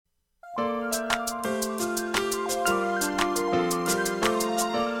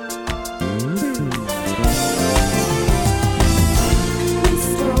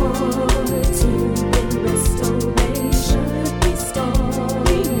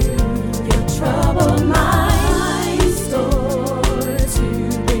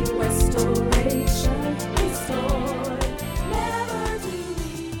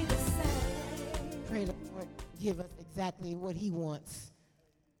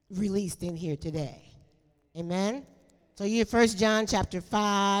released in here today. Amen? So you're 1 John chapter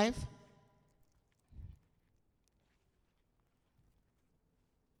 5. You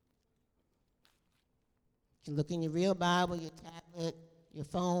can look in your real Bible, your tablet, your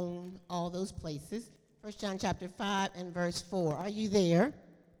phone, all those places. 1 John chapter 5 and verse 4. Are you there?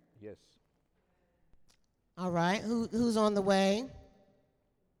 Yes. All right. Who's on the way?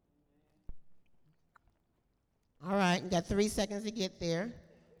 All right. You got 3 seconds to get there.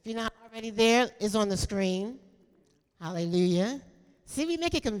 If you're not already there, it's on the screen. Hallelujah. See, we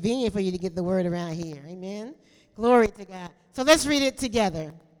make it convenient for you to get the word around here. Amen. Glory to God. So let's read it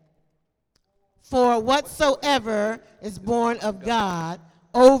together. For whatsoever is born of God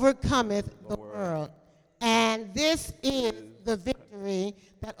overcometh the world. And this is the victory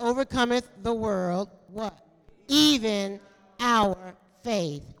that overcometh the world. What? Even our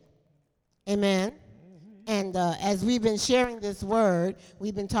faith. Amen. And as we've been sharing this word,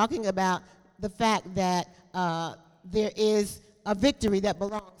 we've been talking about the fact that there is a victory that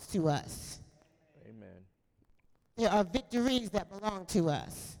belongs to us. Amen. There are victories that belong to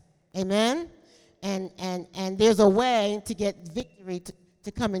us. Amen. And there's a way to get victory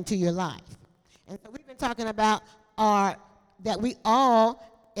to come into your life. And so we've been talking about that we all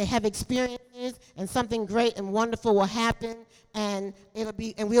have experiences and something great and wonderful will happen, and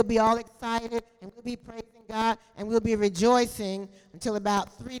we'll be all excited and we'll be praising God and we'll be rejoicing until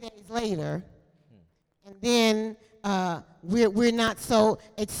about 3 days later. And then we're not so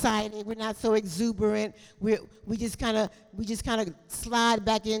excited, we're not so exuberant. We just kind of slide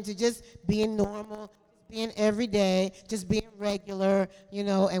back into just being normal, being everyday, just being regular,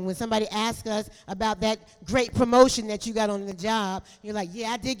 And when somebody asks us about that great promotion that you got on the job, you're like,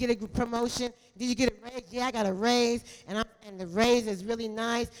 yeah, I did get a promotion. Did you get a raise? Yeah, I got a raise, and the raise is really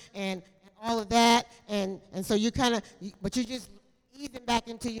nice, and all of that, and so but you just easing back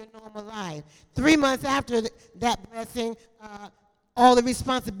into your normal life. 3 months after that blessing, all the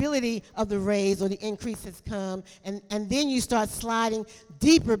responsibility of the raise or the increase has come, and then you start sliding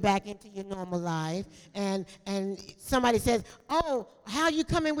deeper back into your normal life, and somebody says, oh, how you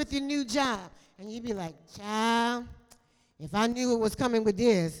coming with your new job? And you be like, child, if I knew it was coming with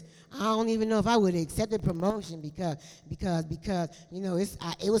this, I don't even know if I would have accepted promotion because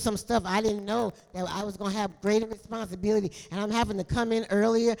it was some stuff I didn't know that I was going to have greater responsibility, and I'm having to come in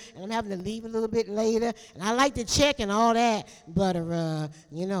earlier, and I'm having to leave a little bit later, and I like to check and all that, but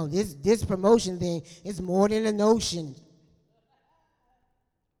this promotion thing is more than a notion.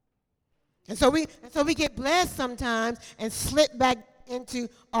 And so we get blessed sometimes and slip back into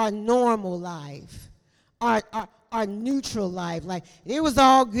our normal life, our neutral life. Like, it was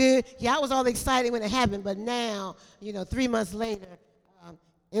all good. Yeah, I was all excited when it happened, but now, 3 months later,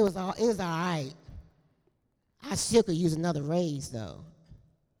 it was all right. I still could use another raise, though.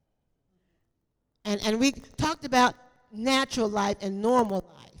 And we talked about natural life and normal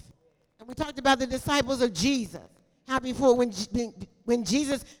life. And we talked about the disciples of Jesus. How before, when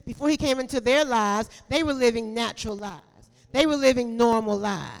Jesus, before he came into their lives, they were living natural lives. They were living normal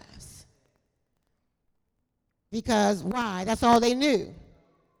lives. Because why? That's all they knew.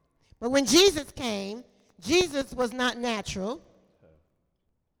 But when Jesus came, Jesus was not natural,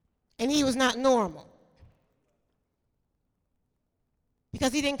 and he was not normal.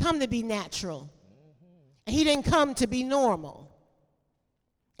 Because he didn't come to be natural, and he didn't come to be normal.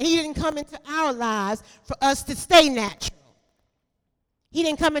 And he didn't come into our lives for us to stay natural. He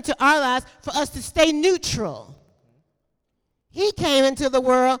didn't come into our lives for us to stay neutral. He came into the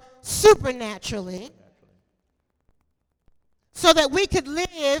world supernaturally so that we could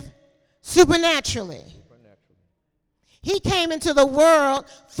live supernaturally. He came into the world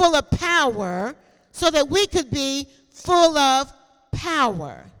full of power so that we could be full of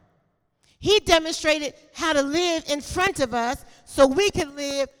power. He demonstrated how to live in front of us so we could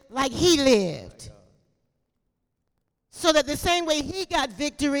live like he lived. So that the same way he got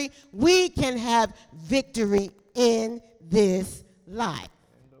victory, we can have victory in this life.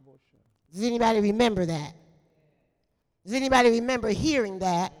 Does anybody remember that? Does anybody remember hearing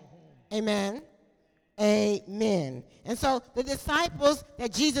that? Amen. Amen. And so the disciples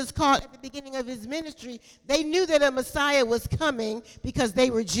that Jesus called at the beginning of his ministry, they knew that a Messiah was coming because they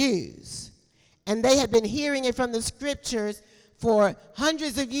were Jews. And they had been hearing it from the scriptures for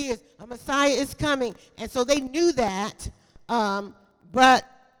hundreds of years. A Messiah is coming. And so they knew that. But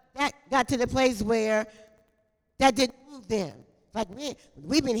that got to the place where that didn't move them. Like,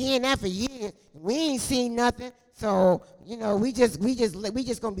 we've been hearing that for years. We ain't seen nothing. So, we just going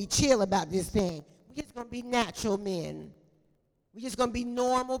to be chill about this thing. We're just going to be natural men. We're just going to be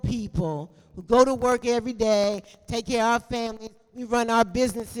normal people who go to work every day, take care of our families, we run our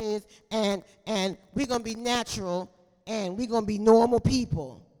businesses, and we're going to be natural, and we're going to be normal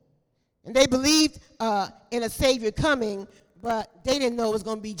people. And they believed in a Savior coming, but they didn't know it was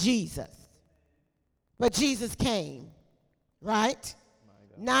going to be Jesus. But Jesus came, right?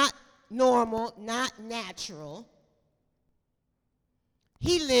 Not normal, not natural.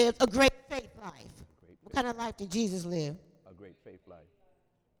 He lived a great faith life. What kind of life did Jesus live? A great faith life.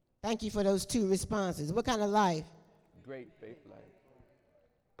 Thank you for those 2 responses. What kind of life? Great faith life.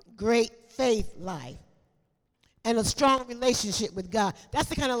 Great faith life. And a strong relationship with God. That's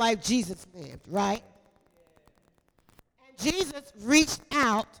the kind of life Jesus lived, right? And Jesus reached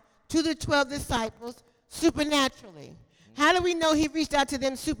out to the 12 disciples supernaturally. How do we know he reached out to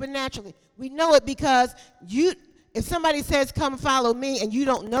them supernaturally? We know it because if somebody says, come follow me, and you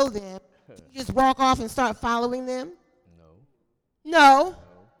don't know them, you just walk off and start following them? No.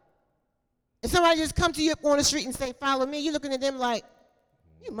 If somebody just come to you on the street and say, follow me, you're looking at them like,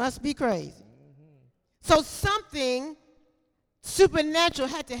 you must be crazy. So something supernatural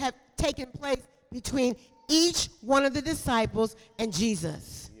had to have taken place between each one of the disciples and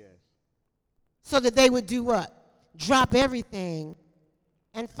Jesus. Yes. So that they would do what? Drop everything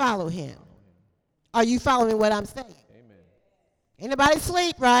and follow him. Are you following what I'm saying? Amen. Ain't nobody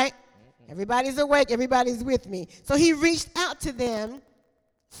sleep, right? Everybody's awake. Everybody's with me. So he reached out to them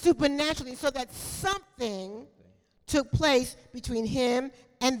supernaturally so that something took place between him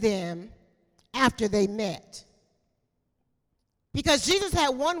and them after they met. Because Jesus had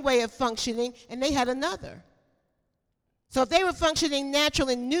one way of functioning and they had another. So if they were functioning natural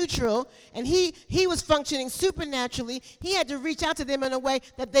and neutral and he was functioning supernaturally, he had to reach out to them in a way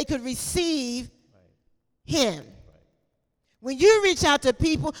that they could receive him. When you reach out to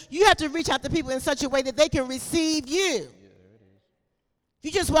people, you have to reach out to people in such a way that they can receive you. Yeah, there it is.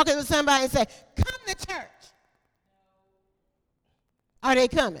 You just walk up to somebody and say, come to church. Are they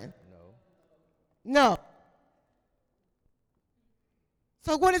coming? No.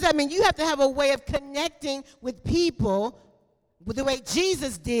 So what does that mean? You have to have a way of connecting with people with the way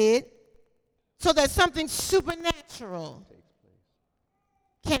Jesus did so that something supernatural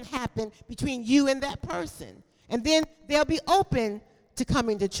can happen between you and that person. And then they'll be open to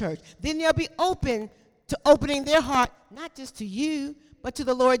coming to church. Then they'll be open to opening their heart, not just to you, but to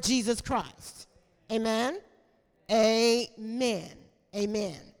the Lord Jesus Christ. Amen? Amen.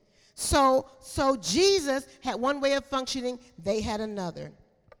 Amen. So Jesus had one way of functioning, they had another.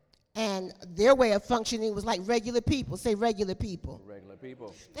 And their way of functioning was like regular people. Say regular people. Regular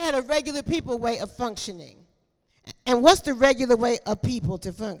people. They had a regular people way of functioning. And what's the regular way of people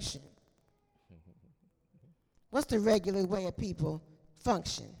to function? What's the regular way of people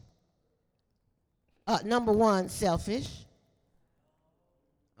function? Number 1, selfish.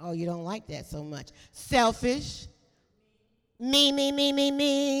 Oh, you don't like that so much. Selfish. Me.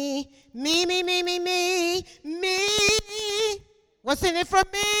 What's in it for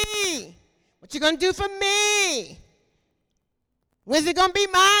me? What you gonna do for me? When's it gonna be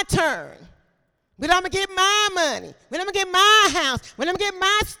my turn? When I'm gonna get my money? When I'm gonna get my house? When I'm gonna get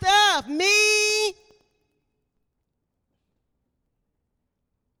my stuff? Me?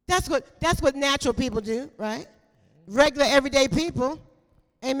 That's what natural people do, right? Regular, everyday people.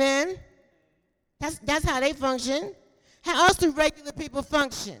 Amen. That's how they function. How else do regular people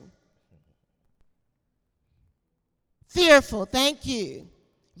function? Fearful, thank you.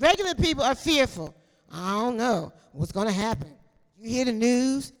 Regular people are fearful. I don't know what's going to happen. You hear the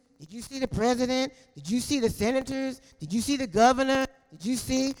news? Did you see the president? Did you see the senators? Did you see the governor? Did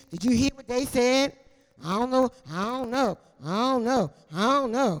you hear what they said? I don't know.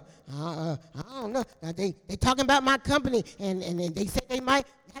 Now they talking about my company, and they say they might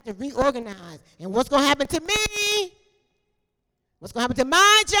have to reorganize. And what's going to happen to me? What's going to happen to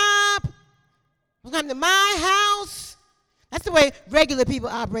my job? What's going to happen to my house? That's the way regular people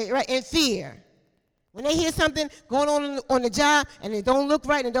operate, right? In fear. When they hear something going on the job and it don't look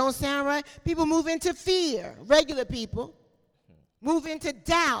right and don't sound right, people move into fear. Regular people move into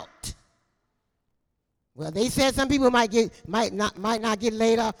doubt. Well, they said some people might not get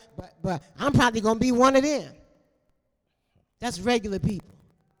laid off, but I'm probably going to be one of them. That's regular people.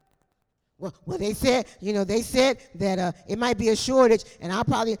 Well, they said that it might be a shortage, and I'll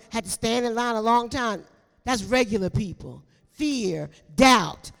probably have to stand in line a long time. That's regular people. Fear,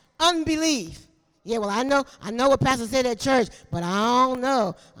 doubt, unbelief. Yeah, well, I know what Pastor said at church, but I don't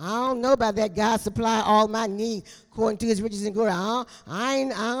know. I don't know about that God supply all my needs according to his riches and glory. I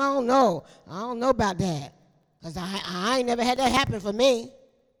don't know. I don't know about that. Because I ain't never had that happen for me.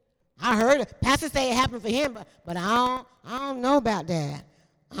 I heard Pastor say it happened for him, but I don't know about that.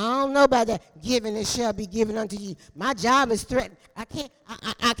 I don't know about that. Giving it shall be given unto you. My job is threatened. I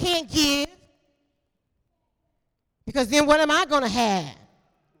can't give. Because then what am I going to have?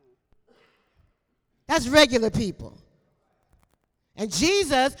 That's regular people. And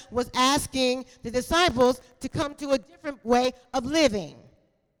Jesus was asking the disciples to come to a different way of living.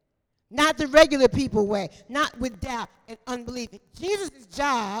 Not the regular people way. Not with doubt and unbelief. Jesus'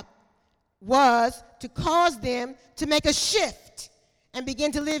 job was to cause them to make a shift and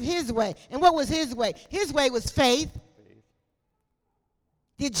begin to live his way. And what was his way? His way was faith.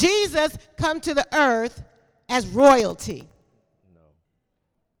 Did Jesus come to the earth as royalty? No.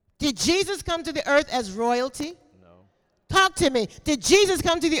 Did Jesus come to the earth as royalty? No. Talk to me. Did Jesus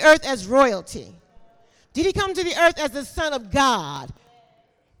come to the earth as royalty? Did he come to the earth as the Son of God?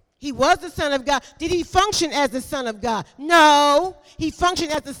 He was the Son of God. Did he function as the Son of God? No. He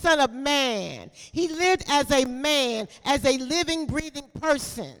functioned as the Son of Man. He lived as a man, as a living, breathing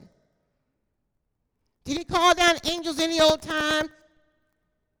person. Did he call down angels any old time?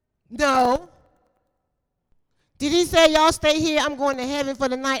 No. Did he say, y'all stay here, I'm going to heaven for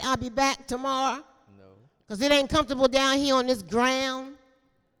the night, I'll be back tomorrow? No. Because it ain't comfortable down here on this ground,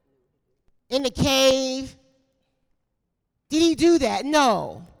 in the cave. Did he do that?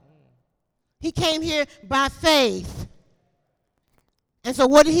 No. He came here by faith. And so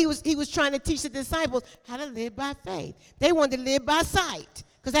what he was trying to teach the disciples, how to live by faith. They wanted to live by sight,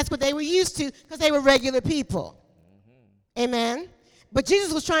 because that's what they were used to, because they were regular people. Mm-hmm. Amen? But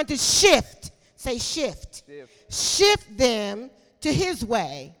Jesus was trying to shift, say shift. Shift them to his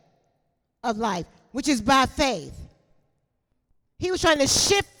way of life, which is by faith. He was trying to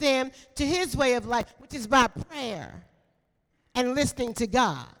shift them to his way of life, which is by prayer and listening to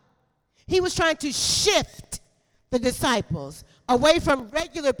God. He was trying to shift the disciples away from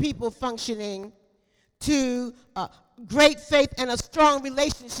regular people functioning to great faith and a strong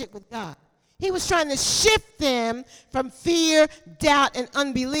relationship with God. He was trying to shift them from fear, doubt, and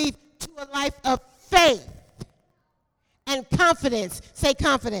unbelief to a life of faith and confidence. Say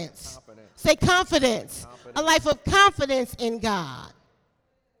confidence. Say confidence. A life of confidence in God.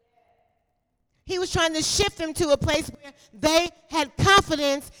 He was trying to shift them to a place where they had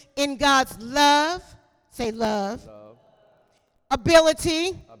confidence in God's love. Say love.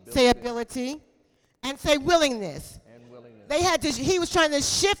 Ability. Say ability. And say willingness. He was trying to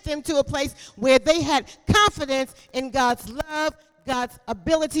shift them to a place where they had confidence in God's love, God's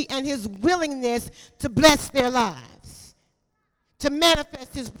ability, and his willingness to bless their lives, to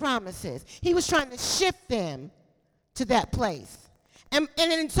manifest his promises. He was trying to shift them to that place. And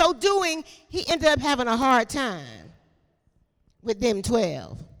in so doing, he ended up having a hard time with them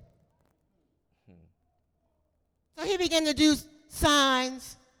 12. So he began to do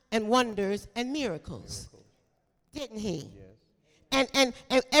signs and wonders and miracles. Didn't he? Yes. And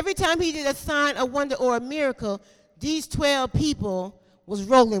every time he did a sign, a wonder, or a miracle, these 12 people was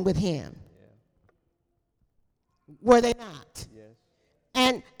rolling with him. Yeah. Were they not?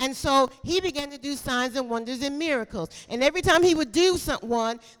 Yes. And so he began to do signs and wonders and miracles. And every time he would do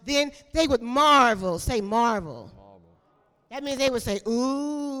one, then they would marvel. Say marvel. That means they would say,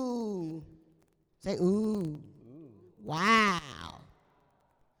 ooh. Say, ooh. Wow.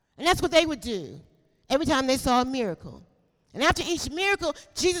 And that's what they would do every time they saw a miracle. And after each miracle,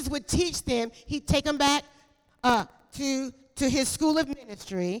 Jesus would teach them. He'd take them back to his school of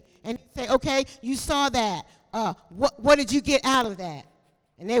ministry, and he'd say, okay, you saw that. What did you get out of that?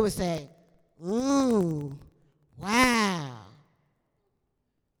 And they would say, ooh, wow.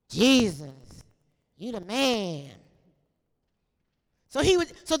 Jesus, you the man. So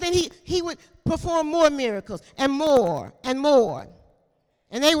then he would perform more miracles and more and more.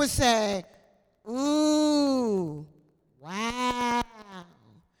 And they would say, ooh, wow.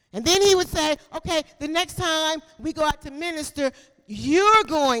 And then he would say, okay, the next time we go out to minister, you're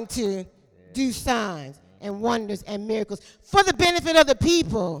going to do signs and wonders and miracles for the benefit of the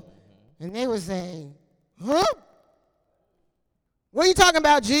people. And they would say, huh? What are you talking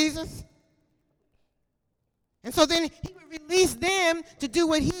about, Jesus? And so then he would release them to do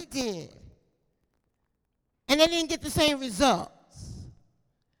what he did. And they didn't get the same results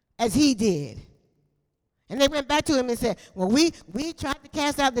as he did. And they went back to him and said, well, we tried to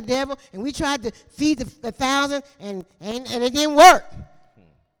cast out the devil, and we tried to feed the 1,000, and it didn't work.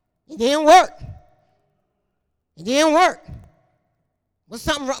 It didn't work. It didn't work. What's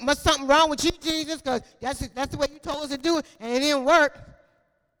something wrong with you, Jesus? Because that's the way you told us to do it, and it didn't work.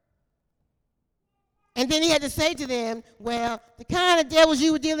 And then he had to say to them, well, the kind of devils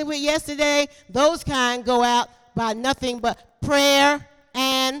you were dealing with yesterday, those kind go out by nothing but prayer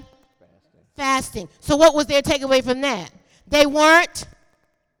and fasting. So what was their takeaway from that? They weren't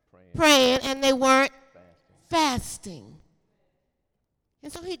praying, and they weren't Fasting. fasting.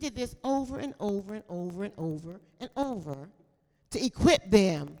 And so he did this over and over and over and over and over to equip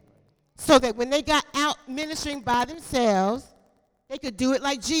them so that when they got out ministering by themselves, they could do it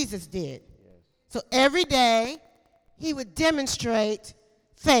like Jesus did. Yes. So every day, he would demonstrate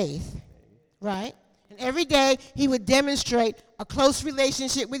faith, right? And every day, he would demonstrate a close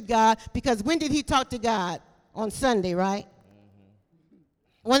relationship with God, because when did he talk to God? On Sunday, right?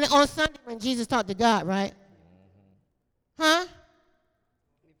 On Sunday when Jesus talked to God, right? Huh?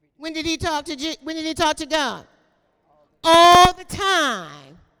 When did he talk to God? All the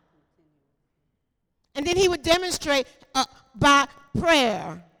time. And then he would demonstrate by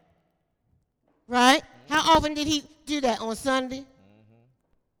prayer. Right? How often did he do that on Sunday?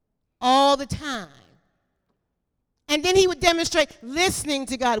 All the time. And then he would demonstrate listening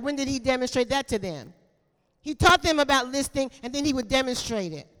to God. When did he demonstrate that to them? He taught them about listening, and then he would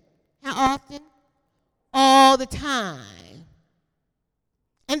demonstrate it. How often? All the time.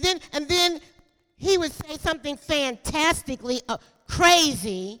 And then he would say something fantastically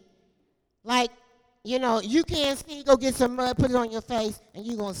crazy, like, you know, you can't see, go get some mud, put it on your face, and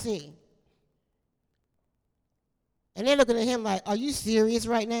you're going to see. And they're looking at him like, are you serious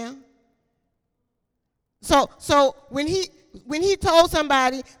right now? So when he told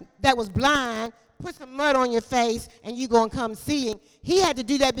somebody that was blind, put some mud on your face and you're going to come seeing, he had to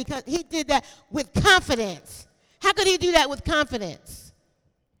do that because he did that with confidence. How could he do that with confidence?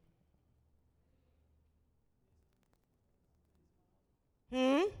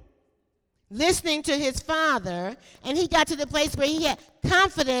 Listening to his Father, and he got to the place where he had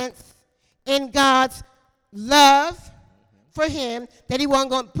confidence in God's love for him, that he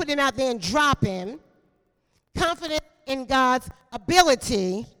wasn't going to put him out there and drop him. Confident in God's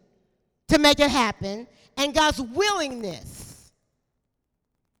ability to make it happen, and God's willingness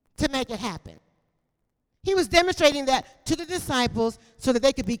to make it happen. He was demonstrating that to the disciples so that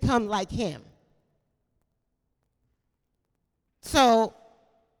they could become like him. So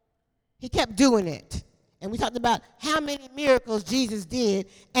he kept doing it. And we talked about how many miracles Jesus did,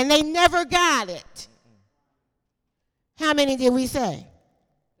 and they never got it. How many did we say?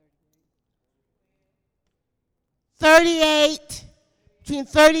 38, between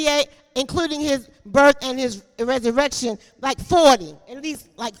 38, including his birth and his resurrection, like 40, at least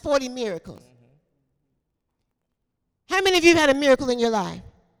like 40 miracles. How many of you have had a miracle in your life?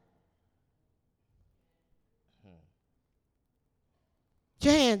 Put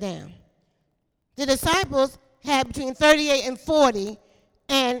your hand down. The disciples had between 38 and 40,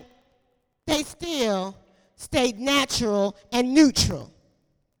 and they still stayed natural and neutral.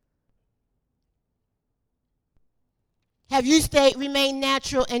 Have you remained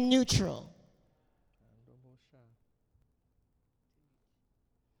natural and neutral?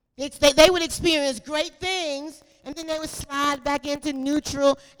 They would experience great things, and then they would slide back into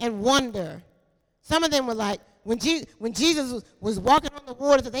neutral and wonder. Some of them were like, when Jesus was walking on the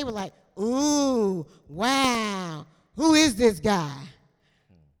water, they were like, ooh, wow, who is this guy?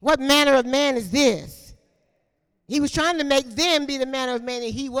 What manner of man is this? He was trying to make them be the manner of man that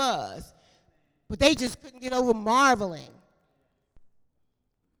he was, but they just couldn't get over marveling.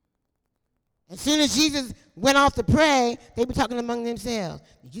 As soon as Jesus went off to pray, they were talking among themselves.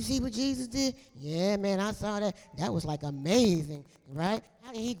 Did you see what Jesus did? Yeah, man, I saw that. That was like amazing, right?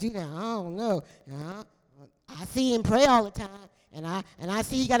 How did he do that? I don't know. I see him pray all the time, and I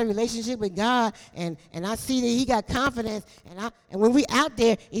see he got a relationship with God, and I see that he got confidence, and when we out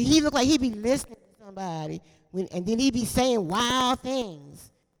there, he looked like he'd be listening to somebody, and then he'd be saying wild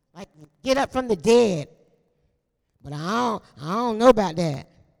things, like get up from the dead. But I don't know about that.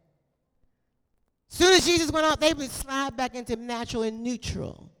 As soon as Jesus went out, they would slide back into natural and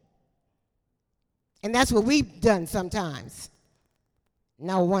neutral. And that's what we've done sometimes.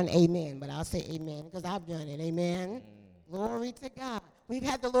 No one amen, but I'll say amen because I've done it. Amen. Glory to God. We've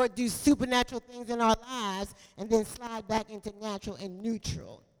had the Lord do supernatural things in our lives and then slide back into natural and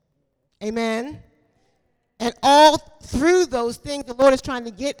neutral. Amen. And all through those things, the Lord is trying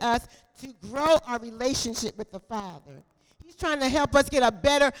to get us to grow our relationship with the Father. He's trying to help us get a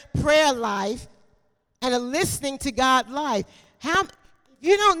better prayer life and a listening to God life. If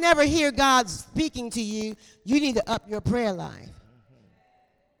you don't never hear God speaking to you, you need to up your prayer life.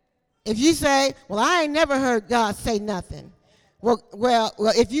 If you say, well, I ain't never heard God say nothing. Well,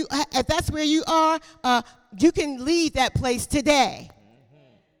 if that's where you are, you can leave that place today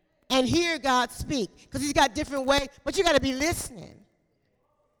and hear God speak, because he's got different ways, but you got to be listening.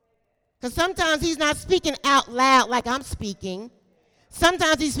 Because sometimes he's not speaking out loud like I'm speaking.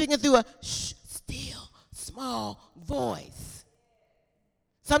 Sometimes he's speaking through a still, small voice.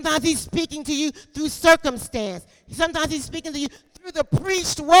 Sometimes he's speaking to you through circumstance. Sometimes he's speaking to you through the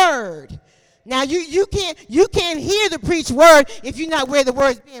preached word. Now, you can't hear the preached word if you're not where the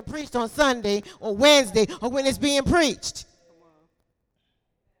word's being preached on Sunday or Wednesday or when it's being preached.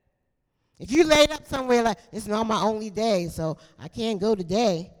 If you laid up somewhere like, it's not my only day, so I can't go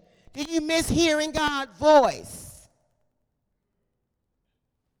today, then you miss hearing God's voice.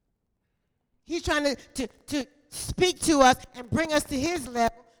 He's trying to speak to us and bring us to his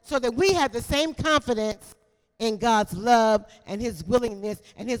level so that we have the same confidence in God's love and his willingness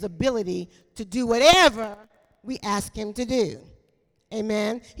and his ability to do whatever we ask him to do.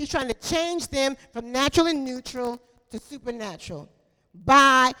 Amen. He's trying to change them from natural and neutral to supernatural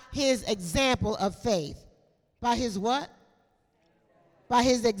by his example of faith. By his what? By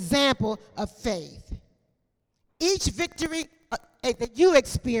his example of faith. Each victory that you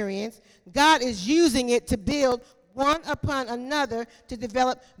experience, God is using it to build one upon another to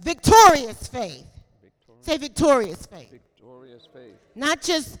develop victorious faith. Say victorious faith. Victorious faith.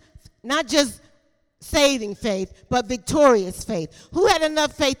 Not just saving faith, but victorious faith. Who had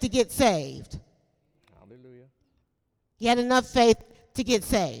enough faith to get saved? Hallelujah. You had enough faith to get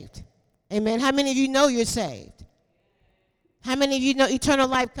saved. Amen. How many of you know you're saved? How many of you know eternal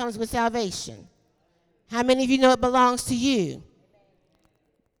life comes with salvation? How many of you know it belongs to you?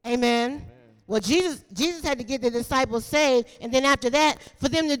 Amen. Well, Jesus had to get the disciples saved, and then after that, for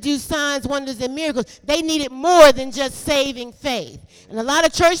them to do signs, wonders, and miracles, they needed more than just saving faith. And a lot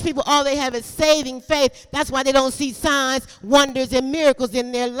of church people, all they have is saving faith. That's why they don't see signs, wonders, and miracles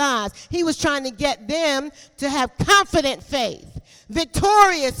in their lives. He was trying to get them to have confident faith,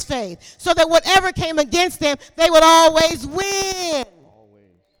 victorious faith, so that whatever came against them, they would always win.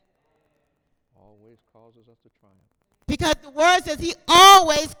 Always causes us to triumph. Because the word says he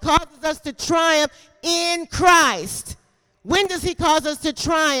always causes us to triumph in Christ. When does he cause us to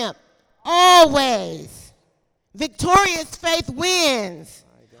triumph? Always. Victorious faith wins.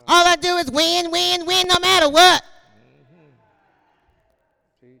 All I do is win, no matter what.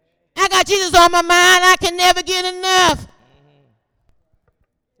 I got Jesus on my mind. I can never get enough.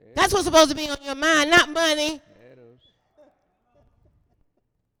 That's what's supposed to be on your mind, not money.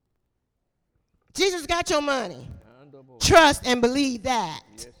 Jesus got your money. Trust and believe that.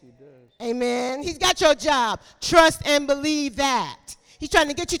 Yes, he does. Amen. He's got your job. Trust and believe that. He's trying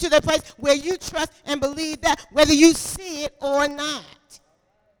to get you to that place where you trust and believe that, whether you see it or not.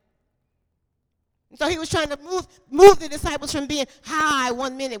 And so he was trying to move the disciples from being high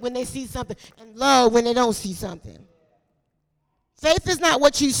 1 minute when they see something and low when they don't see something. Faith is not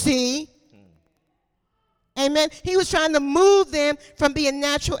what you see. Amen. He was trying to move them from being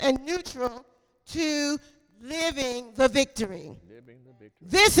natural and neutral to living the victory. Living the victory.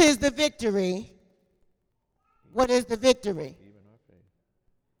 This is the victory. What is the victory? Even our faith.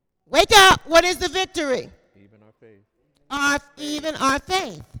 Wake up. What is the victory? Even our faith. Even our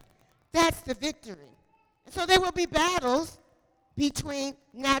faith. That's the victory. And so there will be battles between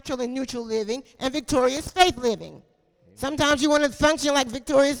natural and neutral living and victorious faith living. Sometimes you want to function like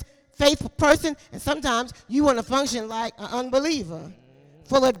victorious faith person, and sometimes you want to function like an unbeliever,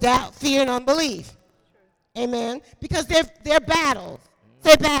 full of doubt, fear, and unbelief. Amen. Because they're battles.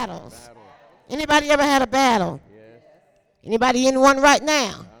 Say battles. Battle. Anybody ever had a battle? Yes. Anybody in one right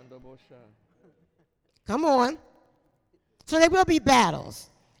now? Andobosha. Come on. So there will be battles.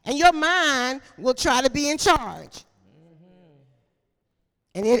 And your mind will try to be in charge.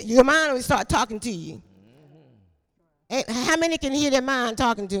 And your mind will start talking to you. And how many can hear their mind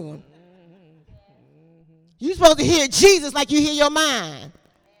talking to them? You're supposed to hear Jesus like you hear your mind.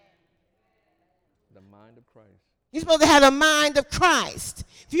 You're supposed to have the mind of Christ.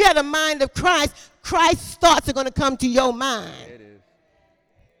 If you have the mind of Christ, Christ's thoughts are going to come to your mind. It is.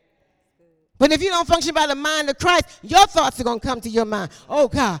 But if you don't function by the mind of Christ, your thoughts are going to come to your mind. Oh,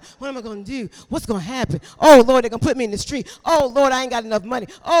 God, what am I going to do? What's going to happen? Oh, Lord, they're going to put me in the street. Oh, Lord, I ain't got enough money.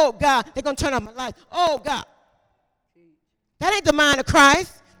 Oh, God, they're going to turn off my life. Oh, God. That ain't the mind of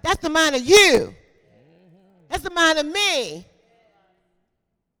Christ. That's the mind of you. That's the mind of me.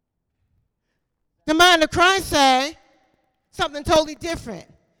 The mind of Christ say something totally different.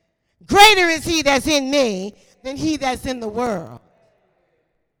 Greater is he that's in me than he that's in the world.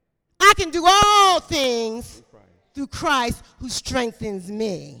 I can do all things through Christ who strengthens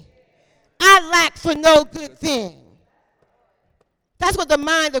me. I lack for no good thing. That's what the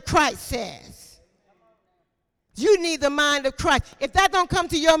mind of Christ says. You need the mind of Christ. If that don't come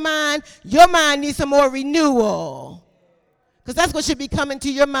to your mind needs some more renewal. Because that's what should be coming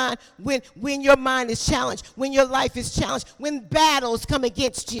to your mind when your mind is challenged, when your life is challenged, when battles come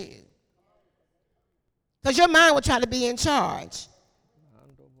against you. Because your mind will try to be in charge.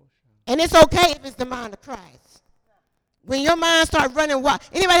 And it's okay if it's the mind of Christ. When your mind starts running wild,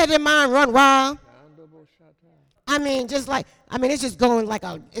 anybody have their mind run wild? It's just going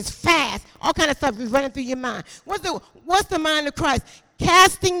it's fast. All kind of stuff is running through your mind. What's the mind of Christ?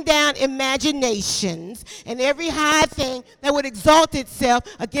 Casting down imaginations and every high thing that would exalt itself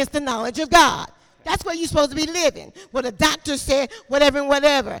against the knowledge of God. That's where you're supposed to be living. What the doctor said, whatever and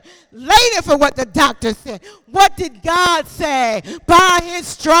whatever. Later for what the doctor said. What did God say? By his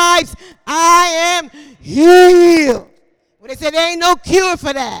stripes I am healed. Well, they said there ain't no cure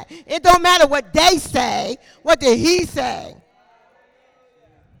for that. It don't matter what they say. What did he say?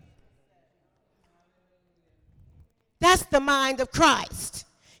 That's the mind of Christ.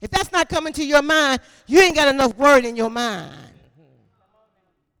 If that's not coming to your mind, you ain't got enough word in your mind.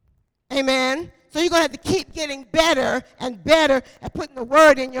 Amen. So you're going to have to keep getting better and better at putting the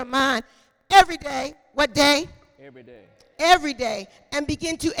word in your mind every day. What day? Every day. Every day. And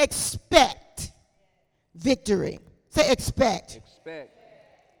begin to expect victory. Say expect. Expect.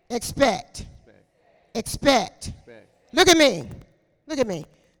 Expect. Expect. Expect. Expect. Look at me. Look at me.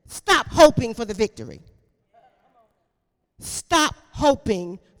 Stop hoping for the victory. Stop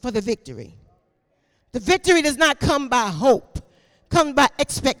hoping for the victory. The victory does not come by hope. Comes by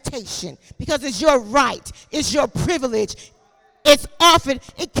expectation. Because it's your right. It's your privilege. It's offered.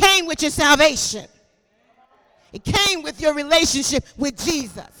 It came with your salvation. It came with your relationship with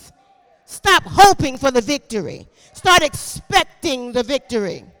Jesus. Stop hoping for the victory. Start expecting the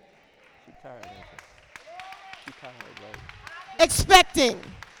victory. She's tired, ain't she? She's tired, right? Expecting.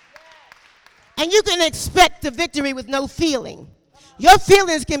 And you can expect the victory with no feeling. Your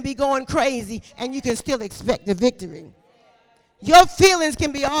feelings can be going crazy and you can still expect the victory. Your feelings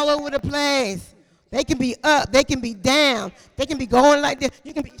can be all over the place. They can be up. They can be down. They can be going like this.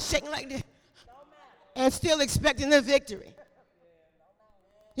 You can be shaking like this and still expecting the victory.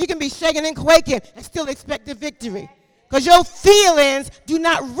 You can be shaking and quaking and still expect the victory. Because your feelings do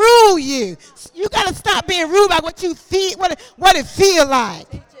not rule you. You got to stop being ruled by what you feel, what it feel like.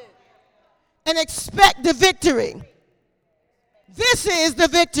 And expect the victory. This is the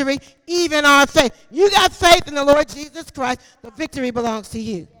victory, even our faith. You got faith in the Lord Jesus Christ, the victory belongs to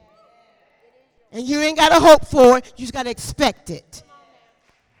you. And you ain't got to hope for it, you just got to expect it.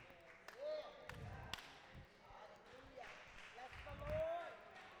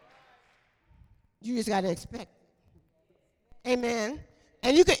 You just got to expect it. Amen.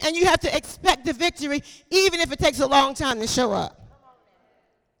 And you have to expect the victory even if it takes a long time to show up.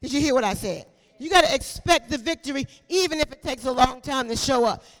 Did you hear what I said? You got to expect the victory even if it takes a long time to show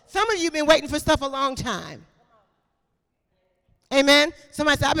up. Some of you have been waiting for stuff a long time. Amen.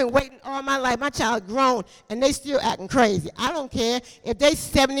 Somebody said, I've been waiting all my life. My child grown and they still acting crazy. I don't care if they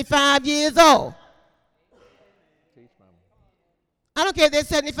 75 years old. I don't care if they're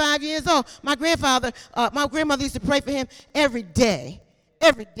 75 years old. My grandmother used to pray for him every day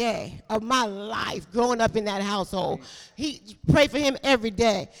of my life growing up in that household. He prayed for him every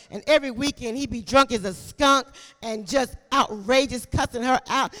day. And every weekend he'd be drunk as a skunk and just outrageous, cussing her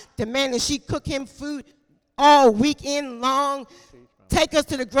out, demanding she cook him food all weekend long. Take us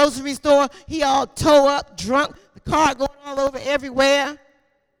to the grocery store. He all toe up, drunk, the car going all over everywhere.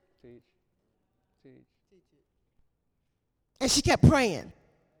 And she kept praying.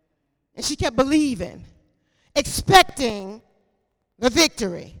 And she kept believing, expecting the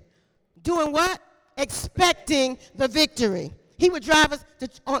victory. Doing what? Expecting the victory. He would drive us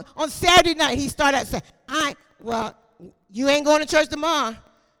on Saturday night. He started out saying, you ain't going to church tomorrow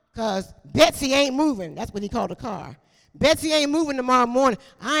because Betsy ain't moving. That's what he called the car. Betsy ain't moving tomorrow morning.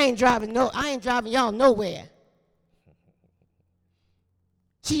 I ain't driving y'all nowhere.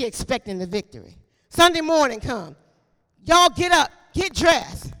 She expecting the victory. Sunday morning come. Y'all get up, get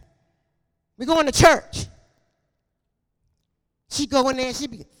dressed. We're going to church. She go in there, she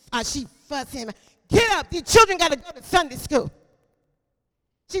fuss him. Get up, the children got to go to Sunday school.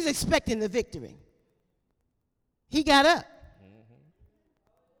 She's expecting the victory. He got up.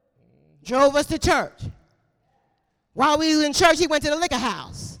 Drove us to church. While we was in church, he went to the liquor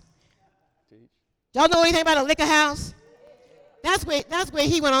house. Y'all know anything about a liquor house? That's where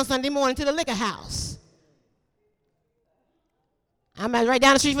he went on Sunday morning, to the liquor house. I'm right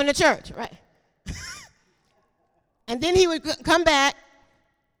down the street from the church, right? And then he would come back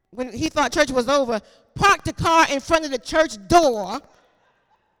when he thought church was over, park the car in front of the church door,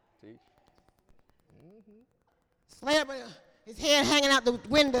 slam his head hanging out the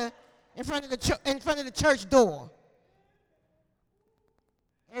window in front of the church door.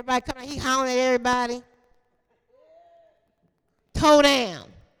 Everybody coming, he hollering at everybody. Toe down.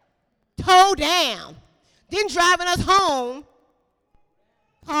 Then driving us home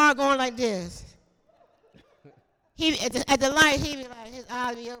Car going like this. He at the light, he be like, his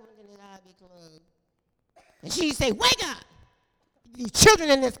eyes be open and his eyes be closed. And she'd say, wake up! These children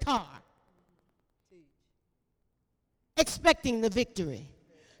in this car. Expecting the victory.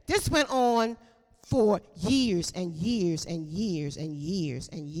 This went on for years and years and years and years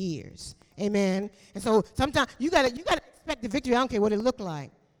and years. Amen. And so sometimes you gotta expect the victory. I don't care what it looked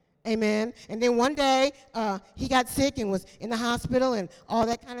like. Amen. And then one day he got sick and was in the hospital and all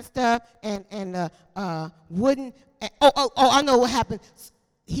that kind of stuff and wouldn't. I know what happened.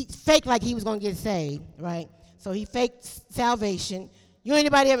 He faked like he was gonna get saved, right? So he faked salvation. You know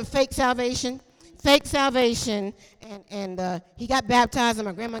anybody ever fake salvation? Fake salvation, and he got baptized, and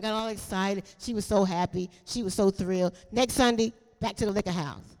my grandma got all excited. She was so happy. She was so thrilled. Next Sunday, back to the liquor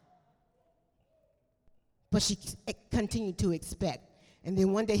house. But she continued to expect. And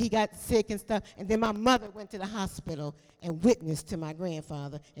then one day he got sick and stuff, and then my mother went to the hospital and witnessed to my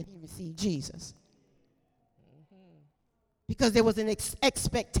grandfather, and he received Jesus. Because there was an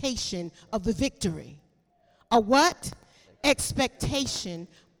expectation of the victory. A what? Expectation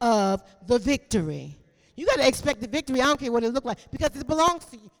of the victory. You got to expect the victory. I don't care what it looks like because it belongs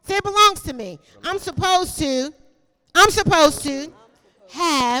to you. Say it belongs to me. I'm supposed to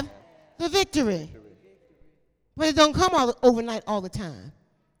have the victory. But it don't come overnight all the time.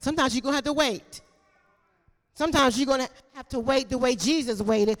 Sometimes you're going to have to wait. Sometimes you're going to have to wait the way Jesus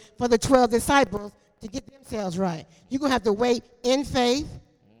waited for the 12 disciples to get themselves right. You're going to have to wait in faith.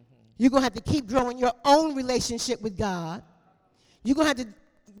 You're going to have to keep growing your own relationship with God. You're going to have to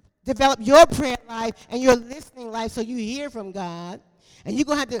develop your prayer life and your listening life so you hear from God. And you're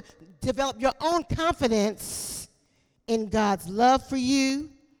going to have to develop your own confidence in God's love for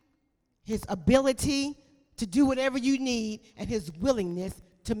you, his ability to do whatever you need, and his willingness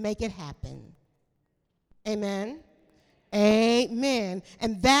to make it happen. Amen? Amen.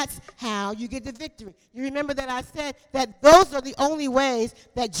 And that's how you get the victory. You remember that I said that those are the only ways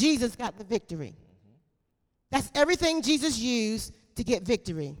that Jesus got the victory. That's everything Jesus used to get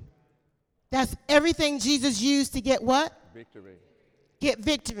victory. That's everything Jesus used to get what? Victory. Get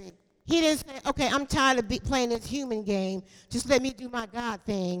victory. He didn't say, okay, I'm tired of playing this human game. Just let me do my God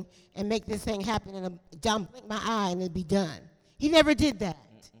thing and make this thing happen and I'll blink my eye and it'll be done. He never did that.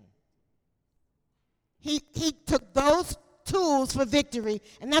 He took those tools for victory,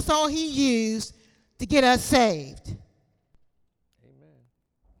 and that's all he used to get us saved. Amen.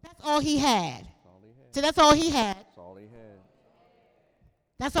 That's all he had. That's all he had. So that's all he had. That's all he had.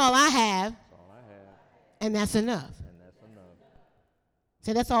 That's all I have. That's all I had. And that's enough. And that's enough.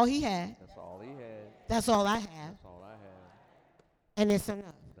 So that's all he had. That's all he had. That's all I have. That's all I have. And it's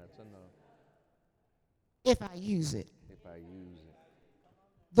enough. That's enough. If I use it. If I use it.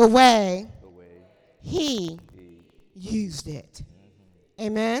 The way The way he used it.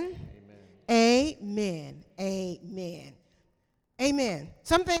 Amen? Amen. Amen. Amen. Amen.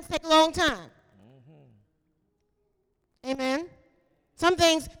 Some things take a long time. Amen. Some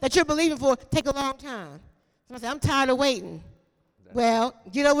things that you're believing for take a long time. Somebody say, I'm tired of waiting. Well,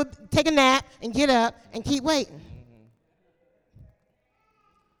 get over, take a nap and get up and keep waiting.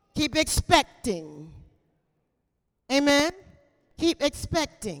 Keep expecting. Amen. Keep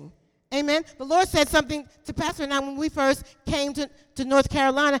expecting. Amen. The Lord said something to Pastor and I when we first came to North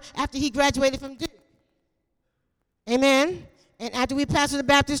Carolina after he graduated from Duke. Amen. And after we pastored the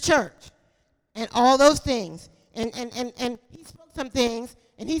Baptist church and all those things. And he spoke some things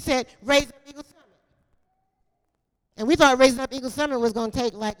and he said, raise up Eagle Summit. And we thought raising up Eagle Summit was going to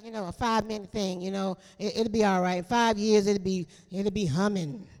take like, a 5-minute thing, It'll be all right. In 5 years, it'll be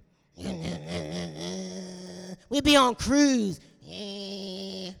humming. We'll be on cruise.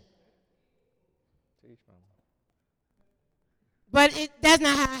 But that's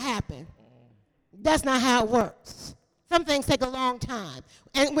not how it happened. That's not how it works. Some things take a long time.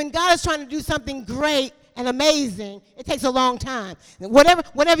 And when God is trying to do something great and amazing, it takes a long time.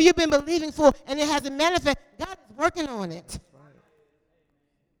 Whatever you've been believing for and it hasn't manifested, God is working on it.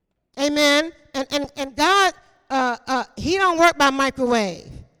 Right. Amen. And God, he don't work by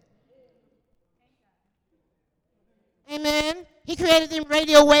microwave. Amen. He created them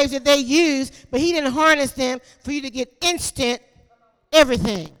radio waves that they use, but he didn't harness them for you to get instant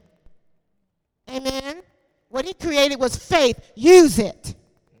everything. Amen. What he created was faith. Use it.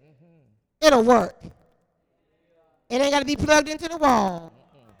 It'll work. It ain't got to be plugged into the wall.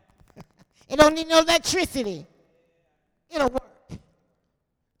 It don't need no electricity. It'll work.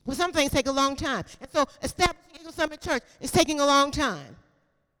 Well, some things take a long time. And so establishing Eagle Summit Church is taking a long time.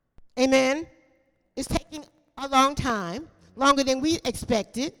 Amen. It's taking a long time, longer than we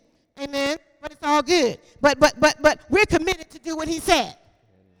expected. Amen. But it's all good. But we're committed to do what he said.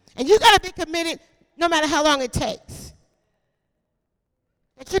 And you got to be committed no matter how long it takes.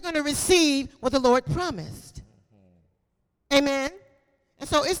 That you're going to receive what the Lord promised. Amen? And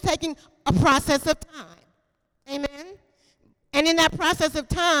so it's taking a process of time. Amen? And in that process of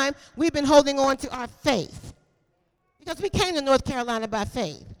time, we've been holding on to our faith. Because we came to North Carolina by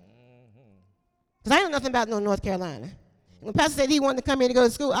faith. Because I know nothing about no North Carolina. And when Pastor said he wanted to come here to go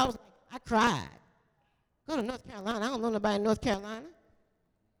to school, I was like, I cried. Go to North Carolina. I don't know nobody in North Carolina.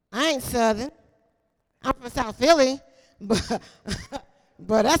 I ain't Southern. I'm from South Philly, but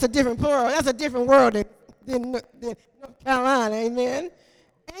that's a different world. That's a different world than North Carolina. Amen.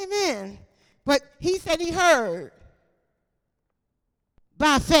 Amen. But he said he heard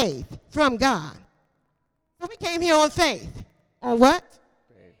by faith from God. So we came here on faith. On what?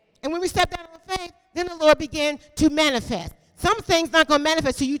 Faith. And when we stepped out on faith, then the Lord began to manifest. Some things not going to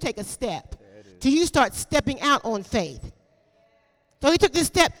manifest till you take a step, till you start stepping out on faith. So he took this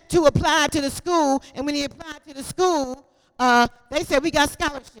step to apply to the school, and when he applied to the school, they said, we got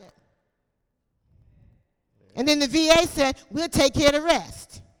scholarship. And then the VA said, we'll take care of the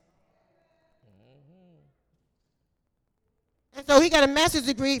rest. And so he got a master's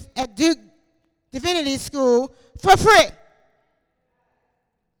degree at Duke Divinity School for free.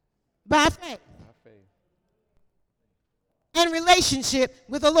 By faith. And relationship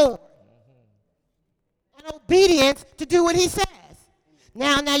with the Lord. And obedience to do what he says.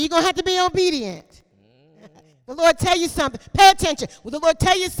 Now you're going to have to be obedient. The Lord tell you something, pay attention. When the Lord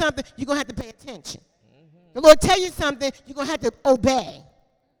tell you something, you're going to have to pay attention. The Lord tell you something, you're going to have to obey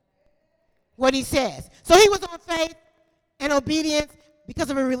what he says. So he was on faith and obedience because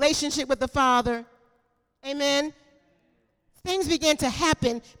of a relationship with the Father. Amen. Things began to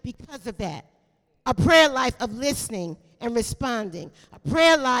happen because of that. A prayer life of listening and responding. A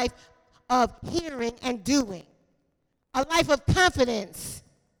prayer life of hearing and doing. A life of confidence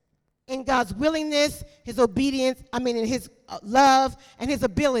in God's willingness, his obedience, in his love and his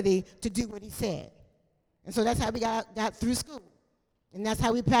ability to do what he said. And so that's how we got through school. And that's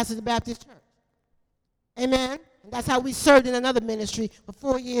how we pastored the Baptist church. Amen? And that's how we served in another ministry for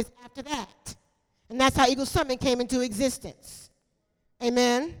 4 years after that. And that's how Eagle Summit came into existence.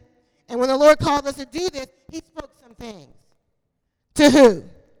 Amen? And when the Lord called us to do this, he spoke some things. To who?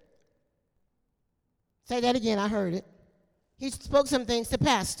 Say that again, I heard it. He spoke some things to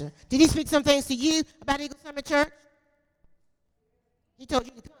Pastor. Did he speak some things to you about Eagle Summit Church? He told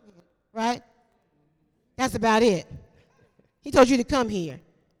you to come here, right? That's about it. He told you to come here.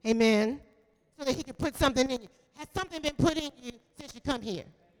 Amen. So that he could put something in you. Has something been put in you since you come here?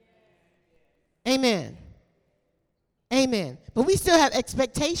 Amen. Amen. But we still have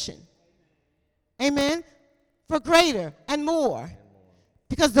expectation. Amen. For greater and more.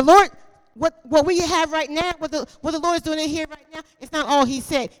 Because the Lord, what we have right now, what the Lord is doing in here right now, it's not all he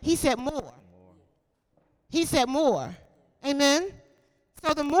said. He said more. He said more. Amen.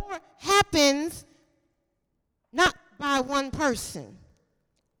 So the more happens not by one person.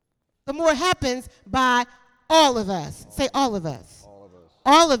 The more happens by all of us. Say all of us. All of us.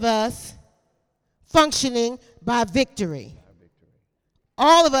 All of us functioning by victory.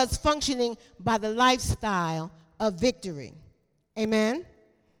 All of us functioning by the lifestyle of victory. Amen?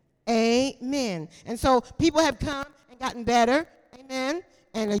 Amen. And so people have come and gotten better. Amen?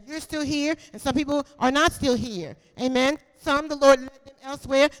 And you're still here, and some people are not still here. Amen? Some, the Lord led them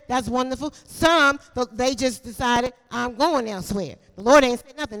elsewhere. That's wonderful. Some, they just decided, I'm going elsewhere. The Lord ain't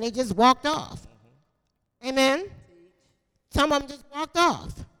said nothing. They just walked off. Amen? Some of them just walked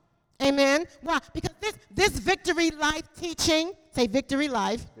off. Amen? Why? Because this Victory Life teaching, say Victory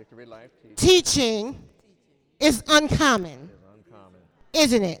Life. Victory Life teaching is uncommon.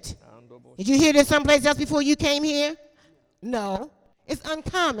 Isn't it? Did you hear this someplace else before you came here? No. It's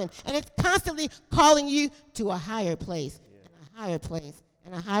uncommon. And it's constantly calling you to a higher place, and a higher place,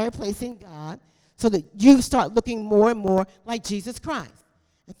 and a higher place in God, so that you start looking more and more like Jesus Christ.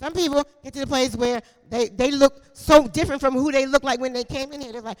 And some people get to the place where they look so different from who they looked like when they came in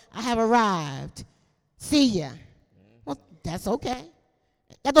here. They're like, I have arrived. See ya. Well, that's okay.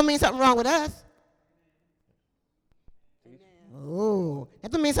 That don't mean something wrong with us. Oh,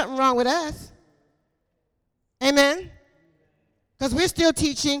 that don't mean something wrong with us. Amen? Because we're still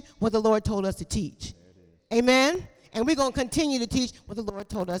teaching what the Lord told us to teach. Amen? And we're going to continue to teach what the Lord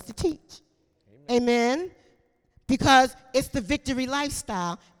told us to teach. Amen? Because it's the victory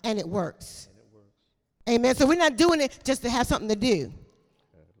lifestyle, and it works. Amen? So we're not doing it just to have something to do.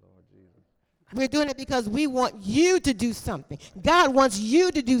 We're doing it because we want you to do something. God wants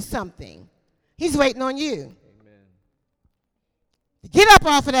you to do something. He's waiting on you. Get up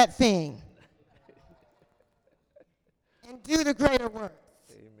off of that thing and do the greater work.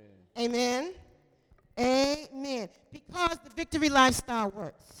 Amen. Amen. Amen. Because the victory lifestyle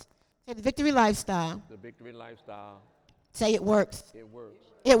works. Say the victory lifestyle. The victory lifestyle. Say it works. It works.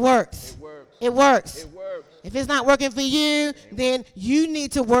 It works. It works. It works. It works. If it's not working for you, then you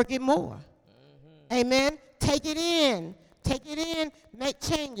need to work it more. Amen. Take it in. Take it in. Make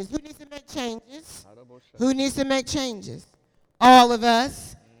changes. Who needs to make changes? Who needs to make changes? All of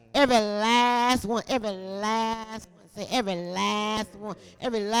us. Every last one. Every last one. Say every last one.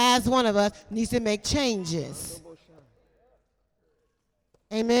 Every last one of us needs to make changes.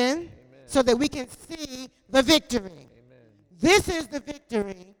 Amen. So that we can see the victory. This is the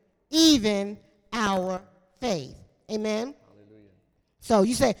victory, even our faith. Amen. Hallelujah. So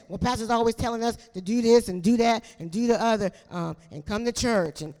you say, well, pastor's always telling us to do this and do that and do the other, and come to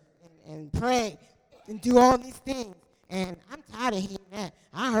church and pray and do all these things. And I'm tired of hearing that.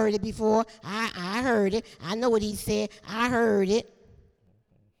 I heard it before. I heard it. I know what he said. I heard it.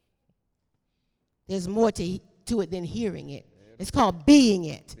 There's more to it than hearing it. It's called being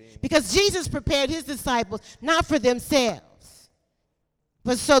it. Because Jesus prepared his disciples not for themselves,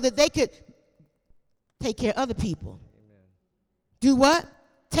 but so that they could take care of other people. Amen. Do what?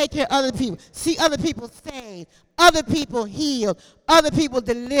 Take care of other people. See other people saved, other people healed, other people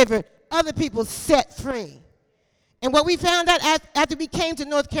delivered, other people set free. And what we found out after we came to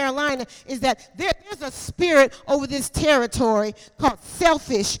North Carolina is that there's a spirit over this territory called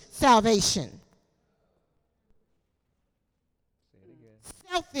selfish salvation. Say it again.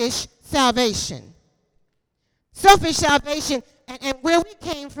 Selfish salvation. Selfish salvation. And where we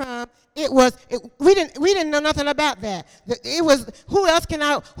came from, we didn't know nothing about that. It was who else can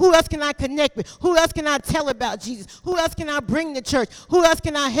I connect with? Who else can I tell about Jesus? Who else can I bring to church? Who else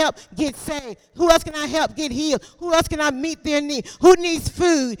can I help get saved? Who else can I help get healed? Who else can I meet their need? Who needs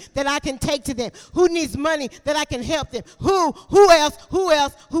food that I can take to them? Who needs money that I can help them? Who else?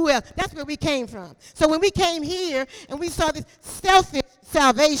 That's where we came from. So when we came here and we saw this selfish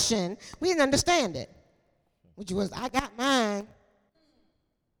salvation, we didn't understand it. Which was, I got mine.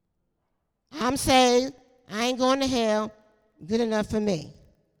 I'm saved. I ain't going to hell. Good enough for me.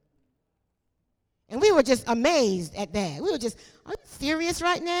 And we were just amazed at that. We were just, are you serious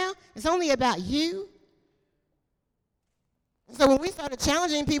right now? It's only about you? And so when we started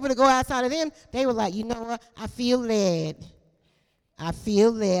challenging people to go outside of them, they were like, you know what? I feel led.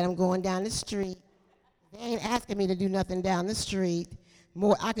 I'm going down the street. They ain't asking me to do nothing down the street.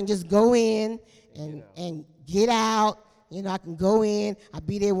 More, I can just go in and get out. You know, I can go in, I'll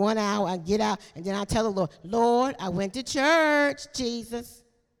be there 1 hour, I get out, and then I tell the Lord, Lord, I went to church, Jesus.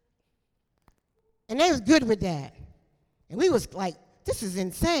 And they was good with that. And we was like, this is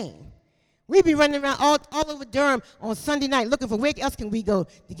insane. We'd be running around all over Durham on Sunday night looking for where else can we go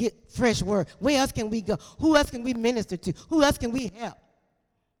to get fresh word? Where else can we go? Who else can we minister to? Who else can we help?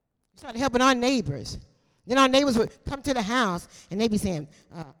 We started helping our neighbors. Then our neighbors would come to the house, and they'd be saying,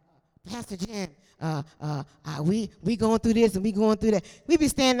 Pastor Jen, we going through this and we going through that. We be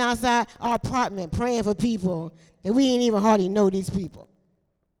standing outside our apartment praying for people that we ain't even hardly know these people.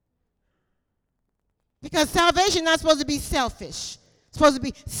 Because salvation not supposed to be selfish. It's supposed to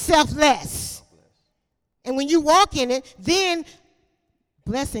be selfless. And when you walk in it, then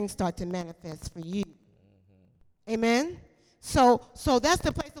blessings start to manifest for you. Amen? So that's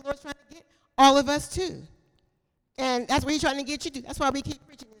the place the Lord's trying to get all of us to. And that's what he's trying to get you to. That's why we keep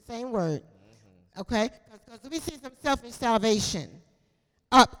preaching the same word. Okay? Because we see some selfish salvation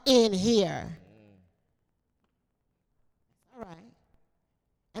up in here. All right.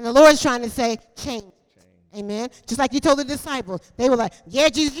 And the Lord's trying to say, change. Amen. Just like he told the disciples. They were like, yeah,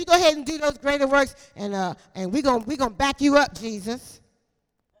 Jesus, you go ahead and do those greater works, and we're gonna back you up, Jesus.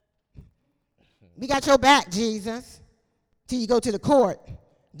 We got your back, Jesus. Till you go to the court.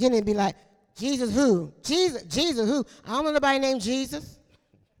 Then it'd be like, Jesus who? Jesus who? I don't know nobody named Jesus.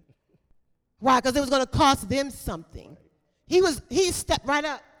 Why? Because it was going to cost them something. He stepped right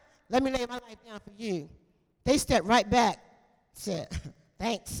up. Let me lay my life down for you. They stepped right back. Said,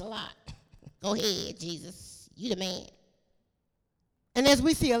 thanks a lot. Go ahead, Jesus. You the man. And as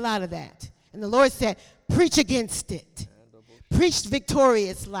we see a lot of that. And the Lord said, preach against it. Preach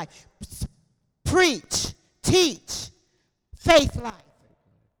victorious life. Preach, teach, faith life.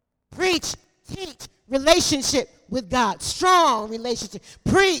 Preach, teach, relationship with God. Strong relationship.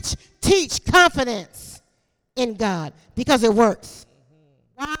 Preach, teach, confidence in God. Because it works.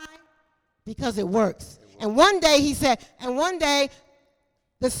 Why? Because it works. And one day, he said,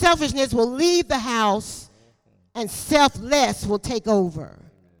 the selfishness will leave the house and selfless will take over.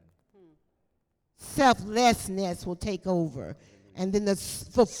 Selflessness will take over. And then the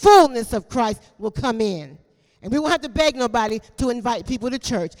fullness of Christ will come in. And we won't have to beg nobody to invite people to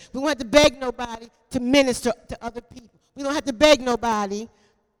church. We won't have to beg nobody to minister to other people. We don't have to beg nobody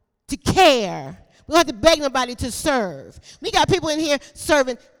to care. We don't have to beg nobody to serve. We got people in here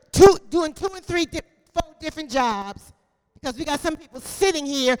serving, doing 2 and 3, 4 different jobs because we got some people sitting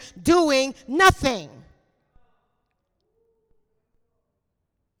here doing nothing.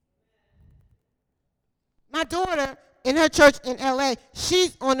 My daughter in her church in LA,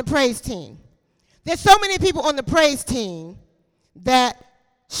 she's on the praise team. There's so many people on the praise team that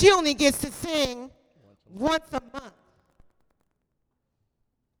she only gets to sing once a month.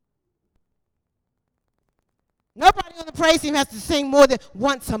 Nobody on the praise team has to sing more than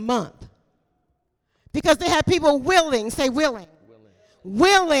once a month. Because they have people willing, say willing.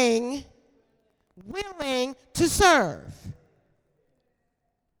 Willing to serve.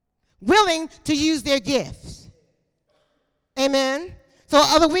 Willing to use their gifts. Amen. So the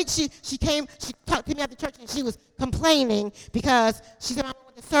other week she talked to me after church and she was complaining because she said I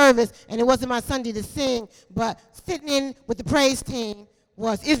went to service and it wasn't my Sunday to sing, but sitting in with the praise team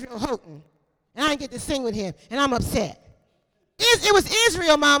was Israel Houghton. And I didn't get to sing with him, and I'm upset. It was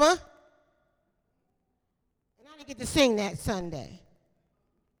Israel, Mama. And I didn't get to sing that Sunday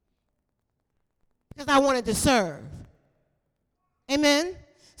because I wanted to serve. Amen?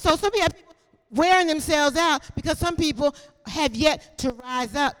 So some people wearing themselves out because some people have yet to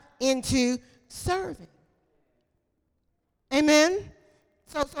rise up into serving. Amen?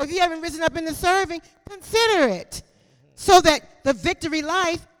 So if you haven't risen up into serving, consider it so that the victory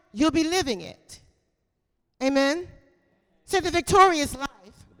life, you'll be living it. Amen? Say the victorious life,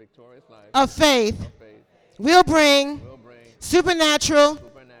 of faith, will bring supernatural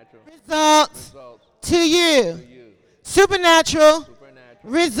results to you. Supernatural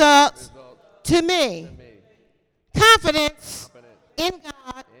results to me. Confidence in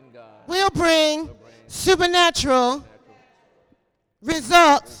God will bring supernatural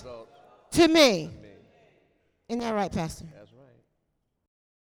results to me. Isn't that right, Pastor? That's right.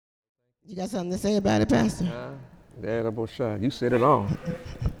 You got something to say about it, Pastor? You said it all.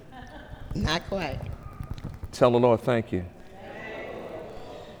 Not quite. Tell the Lord thank you.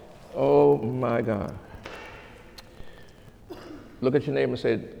 Oh, my God. Look at your neighbor and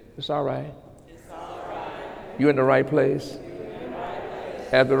say, it's all right. It's all right. You're in the right place.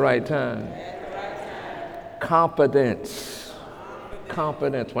 At the right time. Confidence.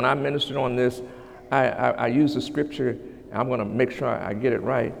 Confidence. When I ministered on this, I use the scripture. I'm going to make sure I get it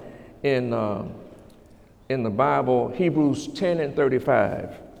right. In the Bible, Hebrews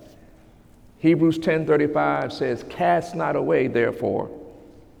 10:35. Hebrews 10:35 says, cast not away, therefore,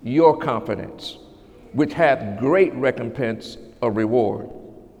 your confidence, which hath great recompense of reward.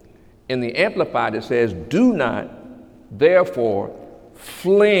 In the Amplified, it says, do not, therefore,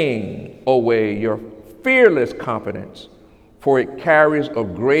 fling away your fearless confidence, for it carries a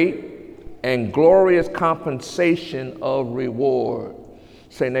great and glorious compensation of reward.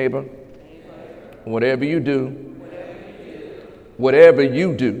 Say, neighbor, whatever you do,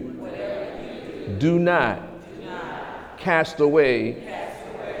 do not cast away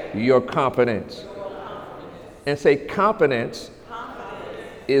your confidence. And say, confidence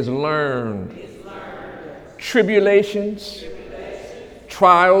is learned. Tribulations,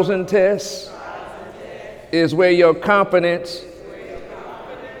 trials and tests is where your confidence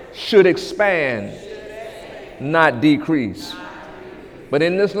should expand, not decrease. But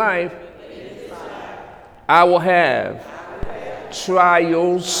in this life, I will have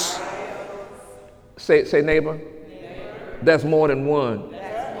trials. Say neighbor, that's more than one.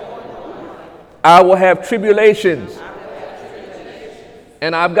 I will have tribulations.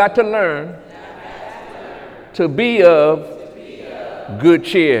 And I've got to learn to be of good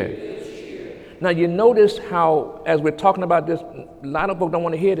cheer. Now you notice how, as we're talking about this, a lot of folks don't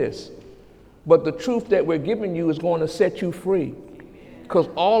want to hear this. But the truth that we're giving you is going to set you free. Because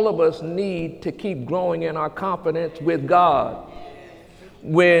all of us need to keep growing in our confidence with God.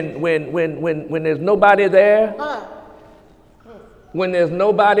 When there's nobody there,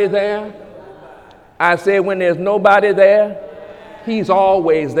 I said when there's nobody there, He's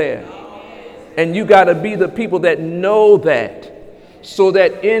always there. And you got to be the people that know that. So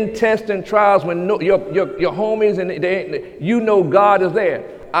that in tests and trials, when your homies and you know God is there.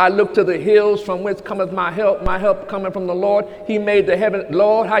 I look to the hills from whence cometh my help coming from the Lord. He made the heaven.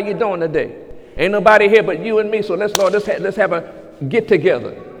 Lord, how you doing today? Ain't nobody here but you and me, so let's have a get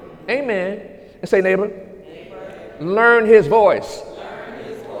together. Amen. And say, neighbor, learn His voice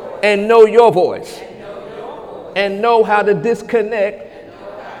and know your voice and know how to disconnect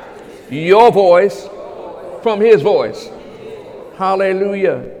your voice from His voice.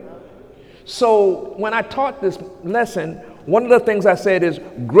 Hallelujah. So when I taught this lesson, one of the things I said is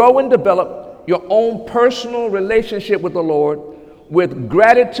grow and develop your own personal relationship with the Lord with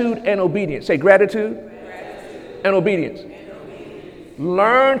gratitude and obedience. Say gratitude, and obedience.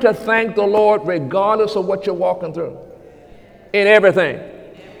 Learn to thank the Lord regardless of what you're walking through. In everything.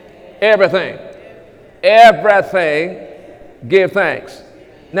 Everything. Everything, give thanks.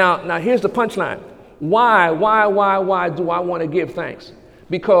 Now here's the punchline. Why do I want to give thanks?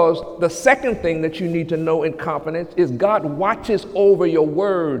 Because the second thing that you need to know in confidence is God watches over your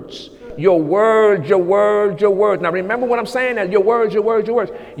words. Your words. Now remember what I'm saying, that your words.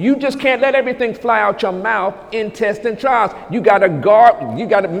 You just can't let everything fly out your mouth in tests and trials. You got to guard, you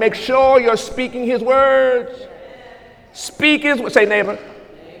got to make sure you're speaking his words. Speak his words. Say neighbor.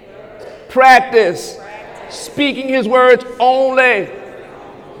 Practice speaking his words only.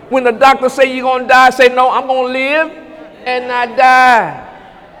 When the doctor say you're going to die, say no, I'm going to live and not die.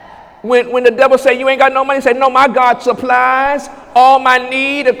 When the devil say you ain't got no money, say no, my God supplies all my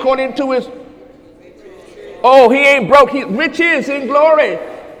need according to his. Oh, he ain't broke. He rich is in glory.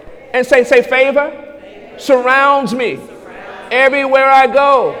 And say favor surrounds me everywhere I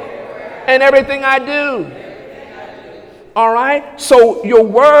go and everything I do. All right. So your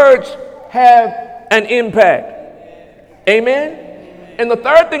words have an impact. Amen. And the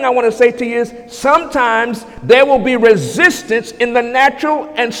third thing I want to say to you is sometimes there will be resistance in the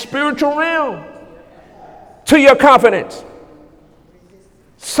natural and spiritual realm to your confidence.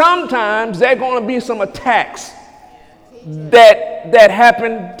 Sometimes there are going to be some attacks that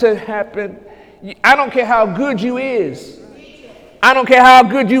happen. I don't care how good you is. I don't care how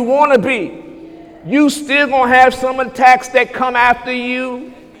good you want to be. You still going to have some attacks that come after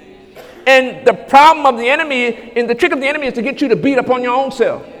you. And the problem of the enemy, and the trick of the enemy is to get you to beat up on your own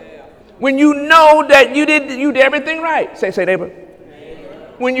self. When you know that you did everything right. Say neighbor.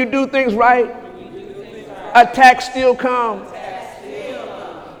 When you do things right, attacks still come.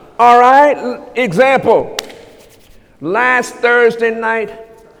 All right. Example. Last Thursday night,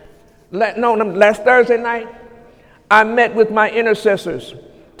 I met with my intercessors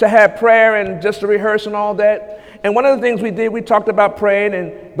to have prayer and just to rehearse and all that. And one of the things we did, we talked about praying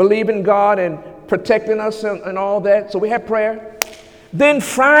and believing God and protecting us and all that. So we had prayer. Then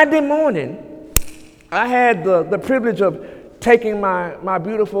Friday morning, I had the privilege of taking my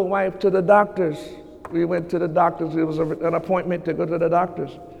beautiful wife to the doctors. We went to the doctors. It was an appointment to go to the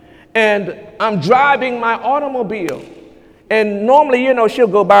doctors. And I'm driving my automobile. And normally, she'll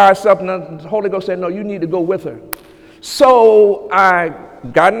go by herself, and the Holy Ghost said, no, you need to go with her. So I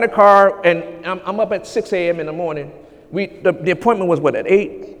got in the car, and I'm up at 6 a.m. in the morning. The appointment was at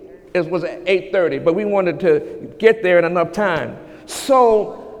 8? It was at 8:30, but we wanted to get there in enough time.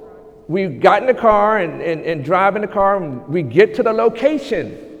 So we got in the car and drive in the car, and we get to the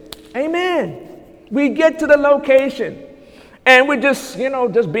location. Amen. We get to the location, and we're just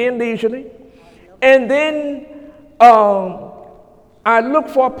being leisurely. And then I look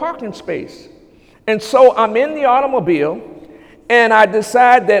for a parking space. And so I'm in the automobile, and I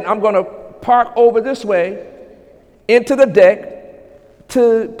decide that I'm going to park over this way into the deck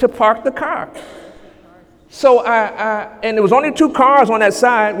to park the car. So and there was only 2 cars on that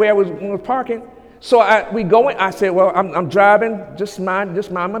side where I was parking. So we go in. I said, well, I'm driving, just mind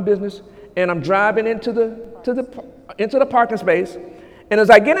my business, and I'm driving into the parking space. And as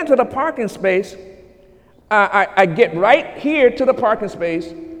I get into the parking space, I get right here to the parking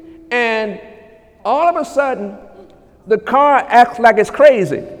space, and all of a sudden, the car acts like it's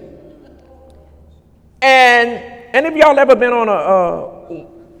crazy. And any of y'all ever been on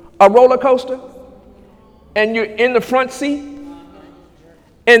a roller coaster? And you're in the front seat?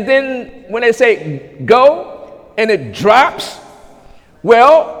 And then when they say go, and it drops,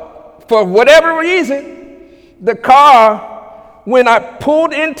 well, for whatever reason, the car, when I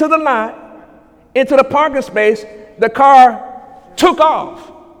pulled into the lot, into the parking space, the car took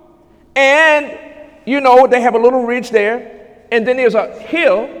off. And they have a little ridge there, and then there's a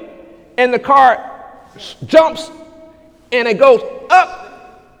hill, and the car jumps, and it goes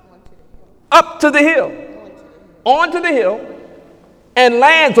up to the hill, onto the hill, and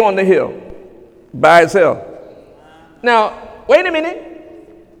lands on the hill by itself. Now, wait a minute.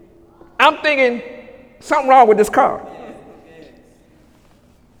 I'm thinking something wrong with this car.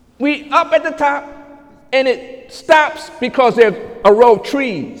 We up at the top, and it stops because there's a row of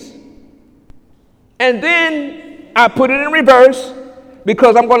trees. And then I put it in reverse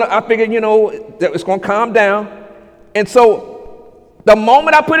because I figured, that it's going to calm down. And so the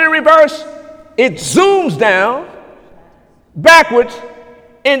moment I put it in reverse, it zooms down backwards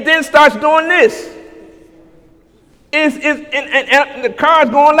and then starts doing this. And the car's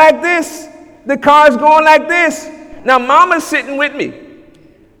going like this. the car's going like this. Now, Mama's sitting with me.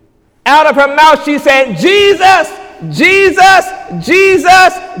 Out of her mouth, she said, Jesus, Jesus,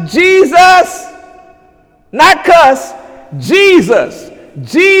 Jesus, Jesus. Not cuss, Jesus,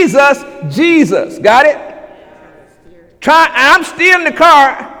 Jesus, Jesus. Got it? I'm steering the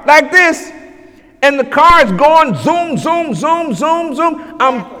car like this, and the car is going zoom, zoom, zoom, zoom, zoom.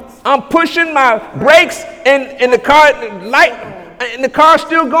 I'm pushing my brakes, and the car's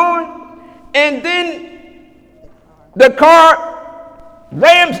still going, and then the car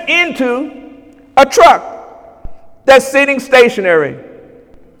rams into a truck that's sitting stationary.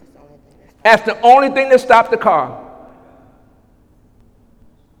 That's the only thing that stopped the car.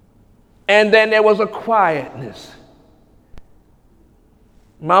 And then there was a quietness.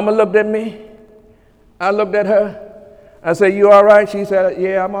 Mama looked at me. I looked at her. I said, you all right? She said,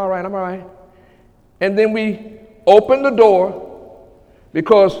 yeah, I'm all right, I'm all right. And then we opened the door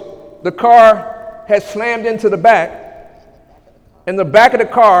because the car had slammed into the back, and the back of the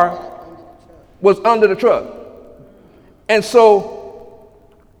car was under the truck. And so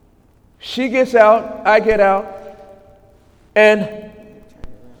she gets out, I get out, and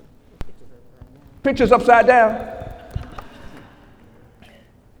picture's upside down.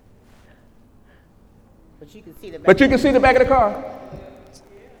 But you can see the back of the car.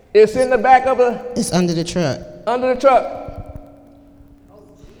 It's in the back of the... It's under the truck. Under the truck.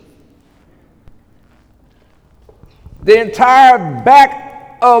 The entire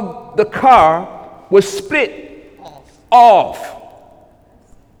back of the car was split off.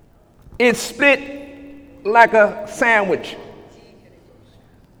 It split like a sandwich.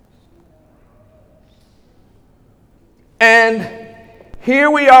 And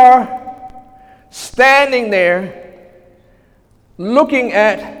here we are, standing there, looking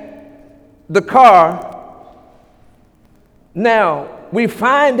at the car. Now, we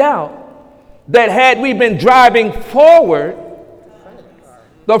find out that had we been driving forward,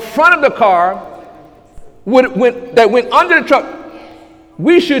 the front of the car that went under the truck,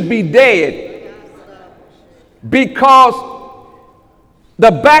 we should be dead, because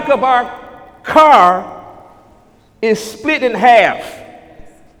the back of our car is split in half.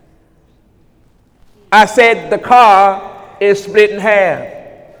 I said the car is split in half.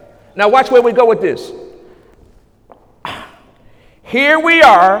 Now watch where we go with this. Here we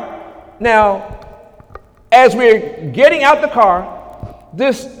are. Now, as we're getting out the car,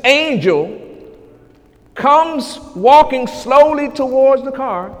 this angel comes walking slowly towards the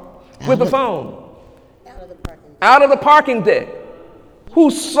car with the phone. Out of the parking deck. Who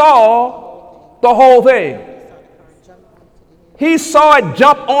saw the whole thing. He saw it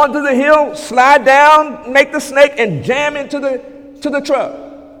jump onto the hill, slide down, make the snake, and jam into the truck.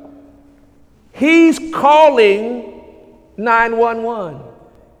 He's calling 911.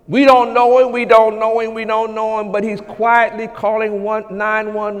 We don't know him, but he's quietly calling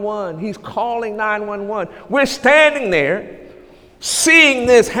 911. He's calling 911. We're standing there, seeing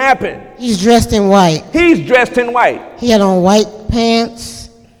this happen. He's dressed in white. He's dressed in white. He had on white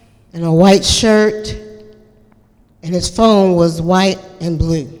pants and a white shirt. And his phone was white and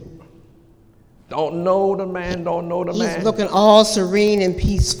blue. Don't know the man. He's looking all serene and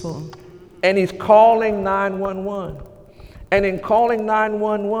peaceful. And he's calling 911. And in calling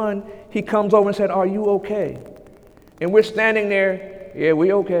 911, he comes over and said, are you okay? And we're standing there, yeah,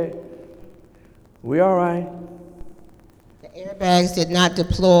 we okay. We all right. The airbags did not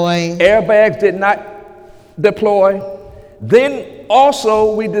deploy. Airbags did not deploy. Then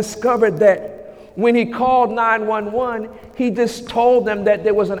also we discovered that when he called 911, he just told them that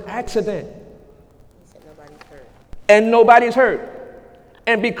there was an accident. He said nobody's hurt. And nobody's hurt.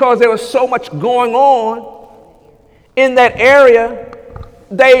 And because there was so much going on in that area,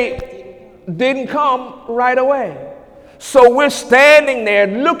 they didn't come right away. So we're standing there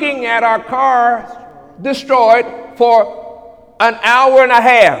looking at our car destroyed for an hour and a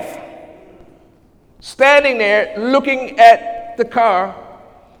half. Standing there looking at the car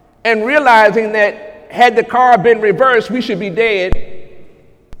and realizing that had the car been reversed, we should be dead.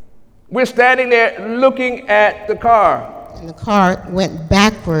 We're standing there looking at the car. And the car went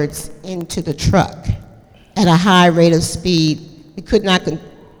backwards into the truck at a high rate of speed. We could not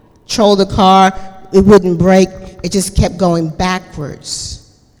control the car. It wouldn't brake. It just kept going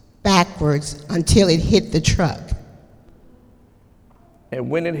backwards until it hit the truck. And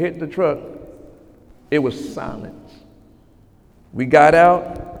when it hit the truck, it was silence. We got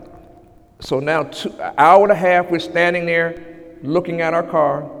out. So now, an hour and a half, we're standing there looking at our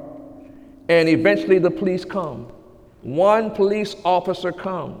car, and eventually the police come. One police officer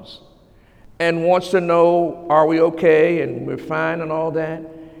comes and wants to know, are we okay, and we're fine and all that.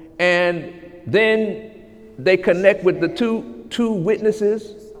 And then they connect with the two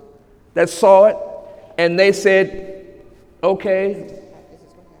witnesses that saw it, and they said, okay,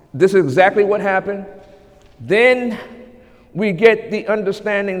 this is exactly what happened. Then we get the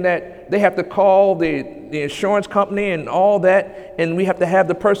understanding that they have to call the insurance company and all that, and we have to have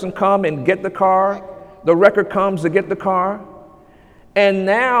the person come and get the car. The wrecker comes to get the car. And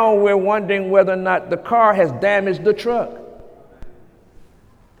now we're wondering whether or not the car has damaged the truck.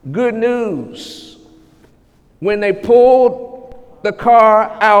 Good news. When they pulled the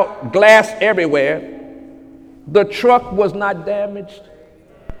car out, glass everywhere, the truck was not damaged.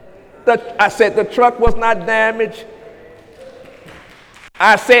 I said the truck was not damaged.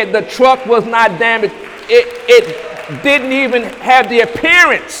 I said the truck was not damaged. It didn't even have the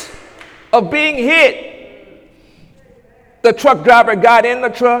appearance of being hit. The truck driver got in the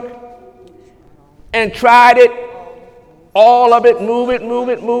truck and tried it, all of it, move it.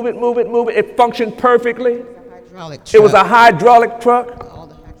 It functioned perfectly. It was a hydraulic truck. All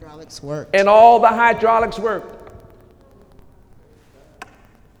the hydraulics worked. And all the hydraulics worked.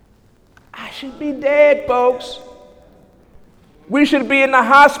 I should be dead, folks. We should be in the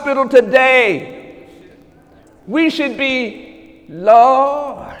hospital today. We should be,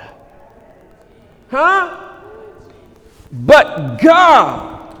 Lord. Huh? But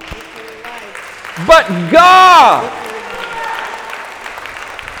God.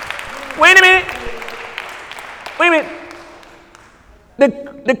 Wait a minute.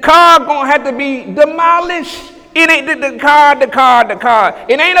 The car gonna have to be demolished. It ain't the car.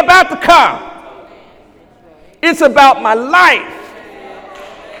 It ain't about the car. It's about my life.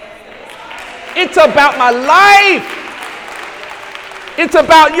 It's about my life. It's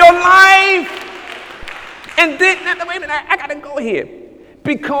about your life. And then, wait a minute, I gotta go here.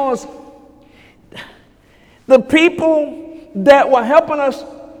 Because the people that were helping us,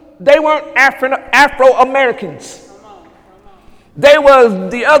 they weren't Afro-Americans. They was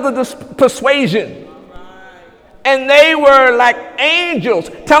the other persuasion. And they were like angels.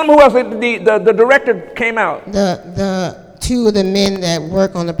 Tell them who else the director came out. The two of the men that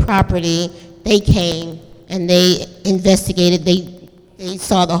work on the property, they came and they investigated. They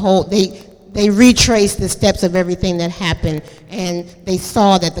saw the whole, they retraced the steps of everything that happened, and they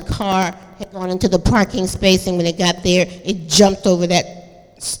saw that the car had gone into the parking space, and when it got there, it jumped over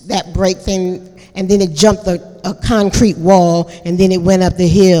that brake thing, and then it jumped a concrete wall, and then it went up the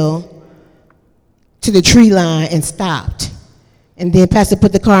hill to the tree line and stopped. And then Pastor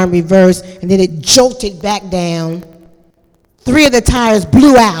put the car in reverse, and then it jolted back down. 3 of the tires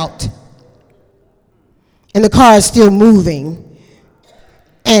blew out, and the car is still moving.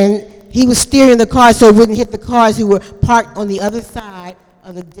 And he was steering the car so it wouldn't hit the cars who were parked on the other side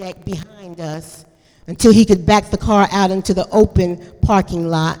of the deck behind us until he could back the car out into the open parking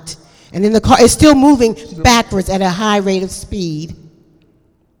lot. And then the car is still moving backwards at a high rate of speed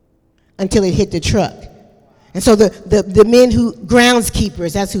until it hit the truck. And so the men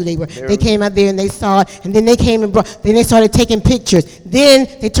groundskeepers, that's who they were. They came out there and they saw it, and then they came and then they started taking pictures. Then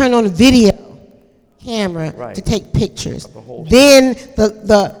they turned on the video camera to take pictures. Then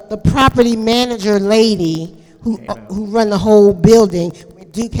the property manager lady who run the whole building, where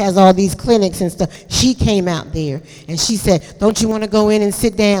Duke has all these clinics and stuff, she came out there and she said, don't you want to go in and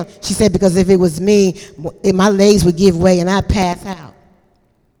sit down? She said, because if it was me, my legs would give way and I'd pass out.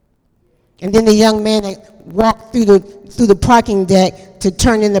 And then the young man that walked through the parking deck to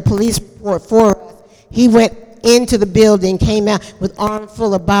turn in the police report for us, he went into the building, came out with arms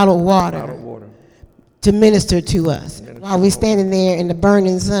full of bottled water to minister to us while we're standing there in the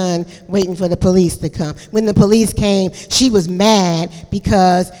burning sun waiting for the police to come. When the police came, she was mad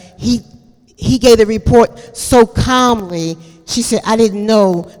because he gave the report so calmly. She said, I didn't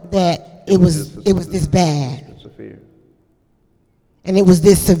know that it was this bad. And it was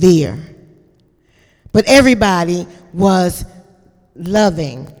this severe. But everybody was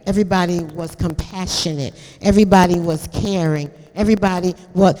loving. Everybody was compassionate. Everybody was caring. Everybody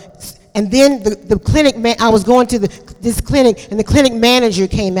was. And then the clinic man, I was going to this clinic, and the clinic manager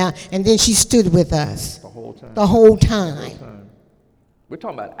came out, and then she stood with us. The whole time. We're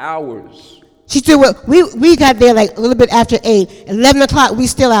talking about hours. She stood with, we got there like a little bit after 8. 11 o'clock, we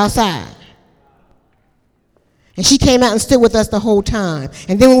still outside. And she came out and stood with us the whole time.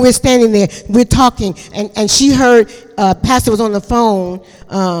 And then when we're standing there, we're talking, and she heard, Pastor was on the phone,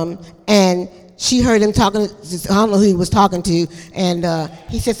 and she heard him talking, I don't know who he was talking to, and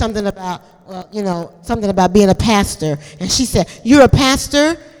he said something about, something about being a pastor. And she said, you're a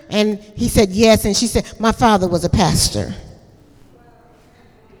pastor? And he said, yes. And she said, my father was a pastor.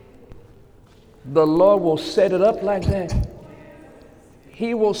 The Lord will set it up like that.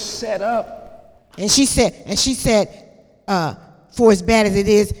 He will set up And she said, for as bad as it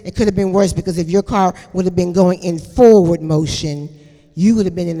is, it could have been worse, because if your car would have been going in forward motion, you would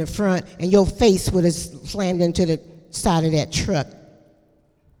have been in the front and your face would have slammed into the side of that truck.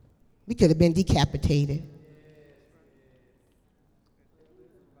 We could have been decapitated.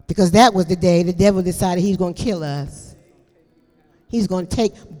 Because that was the day the devil decided he was going to kill us. He's going to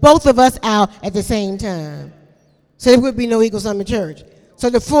take both of us out at the same time. So there would be no Eagle Summit Church. So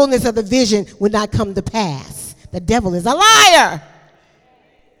the fullness of the vision would not come to pass. The devil is a liar.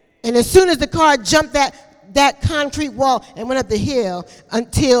 And as soon as the car jumped that concrete wall and went up the hill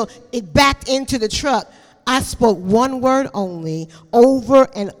until it backed into the truck, I spoke one word only, over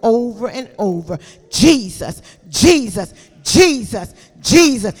and over and over. Jesus, Jesus, Jesus,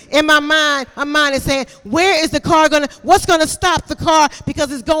 Jesus. In my mind is saying, where is the car what's gonna stop the car,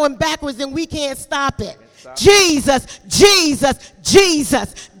 because it's going backwards and we can't stop it. Jesus, Jesus,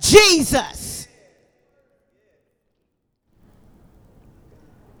 Jesus, Jesus.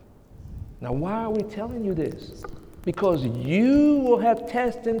 Now, why are we telling you this? Because you will have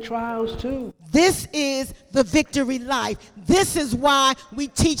tests and trials too. This is the victory life. This is why we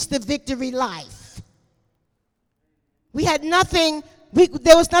teach the victory life. We had nothing,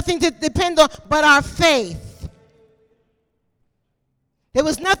 there was nothing to depend on but our faith. There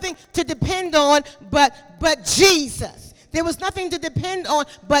was nothing to depend on but Jesus. There was nothing to depend on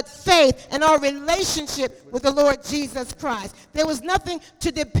but faith and our relationship with the Lord Jesus Christ. There was nothing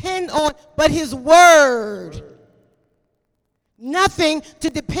to depend on but his word. Nothing to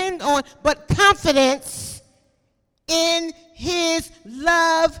depend on but confidence in his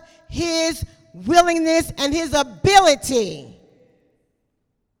love, his willingness, and his ability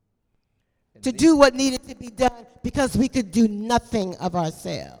to do what needed to be done, because we could do nothing of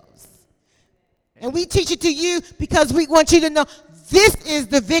ourselves. And we teach it to you because we want you to know this is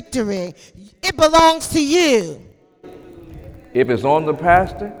the victory. It belongs to you. If it's on the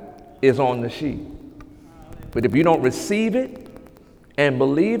pastor, it's on the sheep. But if you don't receive it and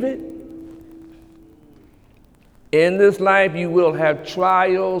believe it, in this life you will have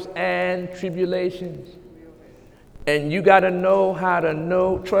trials and tribulations. And you got to know how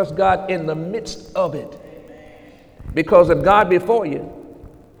to trust God in the midst of it. Because if God be for you,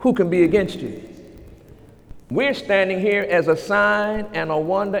 who can be against you? We're standing here as a sign and a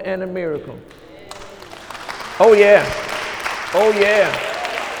wonder and a miracle. Oh yeah. Oh yeah.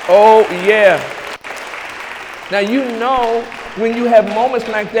 Oh yeah. Now you know, when you have moments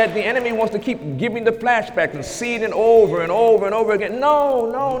like that, the enemy wants to keep giving the flashbacks and seeing it over and over and over again.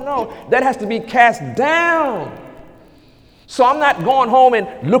 No. That has to be cast down. So I'm not going home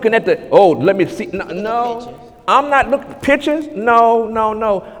and looking at let me see. No. I'm not looking at pictures. No.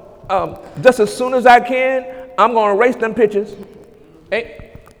 Just as soon as I can, I'm going to erase them pictures.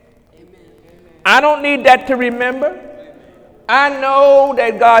 Hey. I don't need that to remember. I know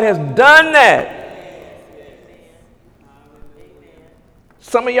that God has done that.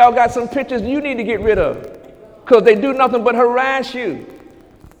 Some of y'all got some pictures you need to get rid of because they do nothing but harass you.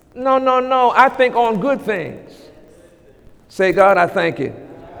 No. I think on good things. Say, God, I thank you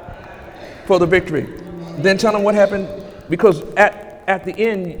for the victory. Then tell them what happened, because at the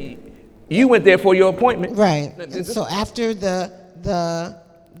end, you went there for your appointment. Right. And so after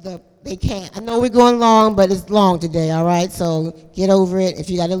they can't. I know we're going long, but it's long today, all right? So get over it. If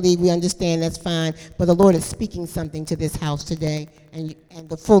you got to leave, we understand, that's fine. But the Lord is speaking something to this house today, and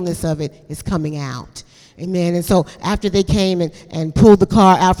the fullness of it is coming out. Amen. And so after they came and pulled the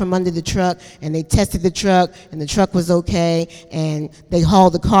car out from under the truck, and they tested the truck, and the truck was okay, and they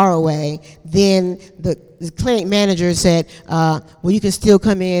hauled the car away, then the clinic manager said, well, you can still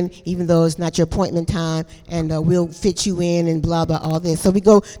come in even though it's not your appointment time, and we'll fit you in and blah, blah, all this. So we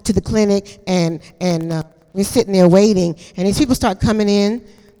go to the clinic, and we're sitting there waiting, and these people start coming in,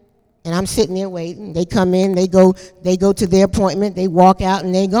 and I'm sitting there waiting. They come in, they go to their appointment, they walk out,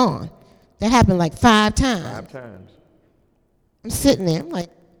 and they're gone. That happened like 5 times. 5 times. I'm sitting there, I'm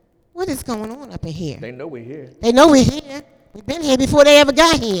like, what is going on up in here? They know we're here. They know we're here. We've been here before they ever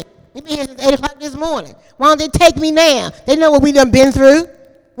got here. We've been here since 8 o'clock this morning. Why don't they take me now? They know what we done been through.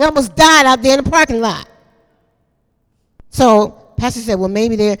 We almost died out there in the parking lot. So Pastor said, well,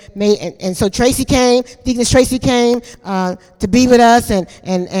 maybe and so Tracy came, Deaconess Tracy came to be with us, and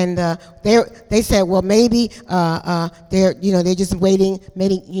they said, well, maybe they're just waiting,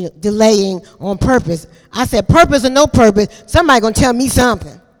 maybe delaying on purpose. I said, purpose or no purpose, somebody gonna tell me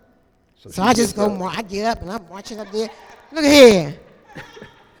something. So I just I get up and I'm marching up there. Look at here.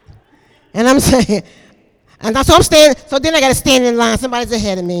 And I'm saying, so I'm standing, so then I got to stand in line. Somebody's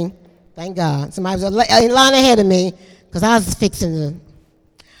ahead of me. Thank God. Somebody was in line ahead of me because I was fixing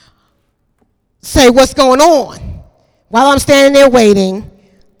say what's going on. While I'm standing there waiting,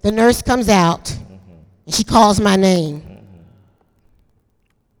 the nurse comes out, and she calls my name.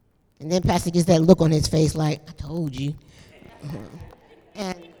 And then Pastor gets that look on his face like, I told you.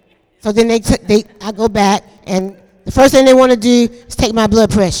 And so then I go back, and the first thing they want to do is take my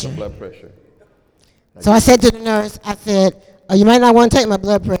blood pressure. Blood pressure. So I said to the nurse, I said, oh, you might not want to take my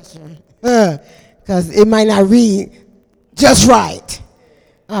blood pressure because it might not read just right.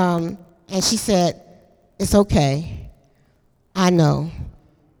 And she said, it's okay. I know.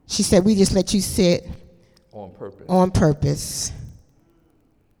 She said, we just let you sit on purpose.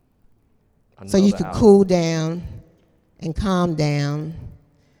 So you could cool down and calm down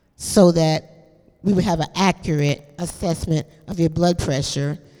so that we would have an accurate assessment of your blood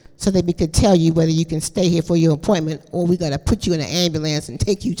pressure so that we could tell you whether you can stay here for your appointment or we got to put you in an ambulance and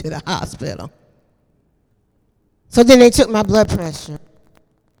take you to the hospital. So then they took my blood pressure,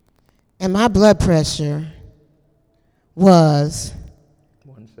 and my blood pressure was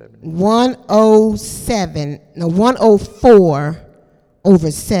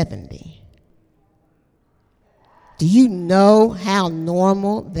 104/70. Do you know how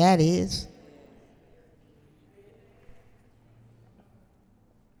normal that is?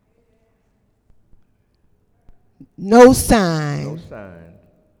 No sign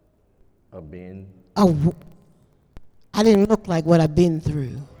of being. I didn't look like what I've been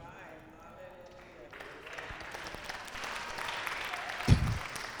through.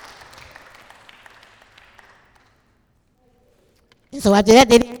 And so after that,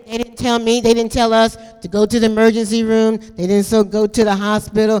 they didn't tell me, they didn't tell us to go to the emergency room. They didn't say go to the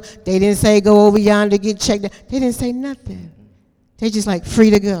hospital. They didn't say go over yonder to get checked out. They didn't say nothing. They just like free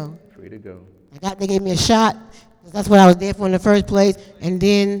to go. Free to go. They gave me a shot. That's what I was there for in the first place. And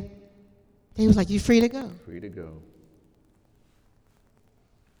then they was like, you free to go. Free to go.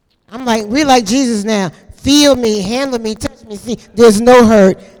 I'm like, we're like Jesus now. Feel me, handle me, touch me. See, there's no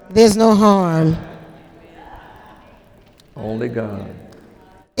hurt. There's no harm. Only God.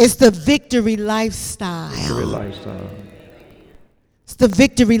 It's the victory lifestyle. Victory lifestyle. It's the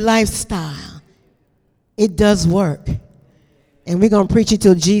victory lifestyle. It does work. And we're going to preach it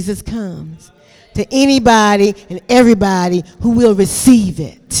till Jesus comes. To anybody and everybody who will receive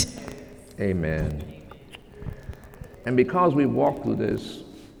it. Amen. And because we walk through this,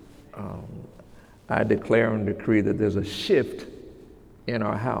 I declare and decree that there's a shift in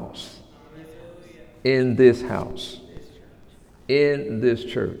our house, in this house, in this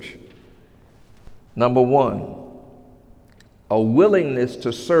church. Number one, a willingness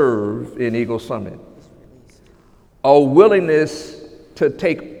to serve in Eagle Summit. A willingness to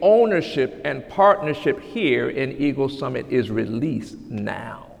take ownership and partnership here in Eagle Summit is released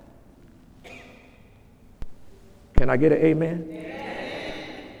now. Can I get an amen? Amen.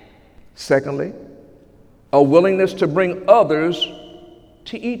 Secondly, a willingness to bring others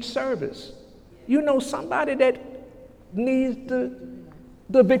to each service. You know somebody that needs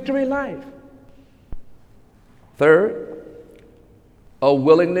the victory life. Third, a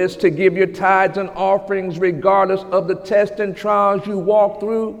willingness to give your tithes and offerings regardless of the tests and trials you walk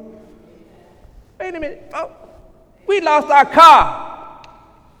through. Wait a minute. Oh, we lost our car.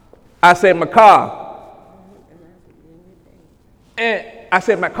 I said, my car. And I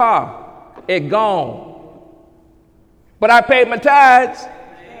said, my car, it gone. But I paid my tithes.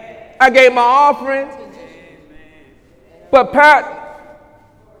 I gave my offering. But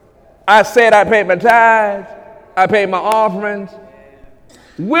I said I paid my tithes. I paid my offerings.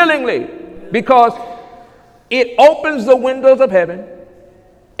 Willingly, because it opens the windows of heaven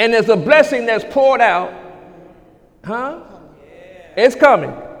and there's a blessing that's poured out. It's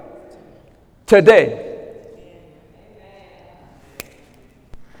coming today.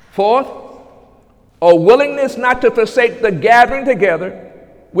 Fourth, a willingness not to forsake the gathering together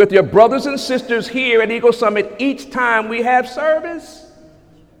with your brothers and sisters here at Eagle Summit each time we have service.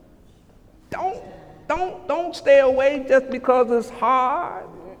 Don't stay away just because it's hard.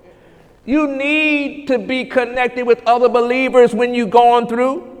 You need to be connected with other believers when you're going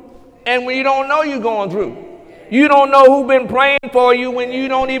through and when you don't know you're going through. You don't know who's been praying for you when you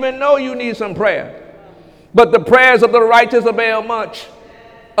don't even know you need some prayer. But the prayers of the righteous avail much.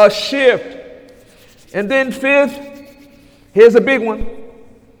 A shift. And then fifth, here's a big one.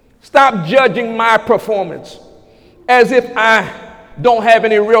 Stop judging my performance as if I don't have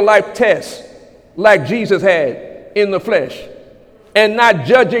any real life tests like Jesus had in the flesh, and not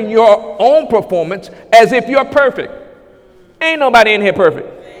judging your own performance as if you're perfect. Ain't nobody in here perfect.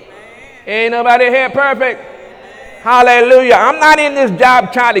 Ain't nobody here perfect. Hallelujah. I'm not in this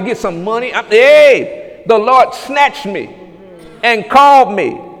job trying to get some money. The Lord snatched me and called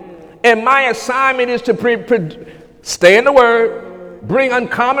me And my assignment is to stay in the Word, bring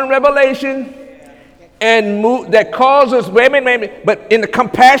uncommon revelation, and move that causes, but in the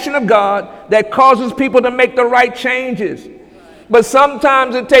compassion of God, that causes people to make the right changes. But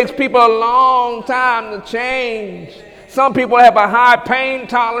sometimes it takes people a long time to change. Some people have a high pain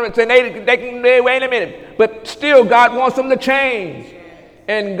tolerance and they can wait a minute, but still God wants them to change.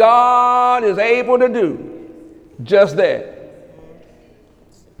 And God is able to do just that.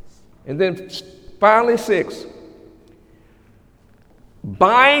 And then finally 6,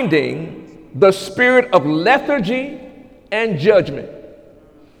 binding the spirit of lethargy and judgment.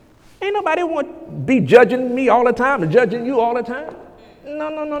 Ain't nobody want to be judging me all the time and judging you all the time.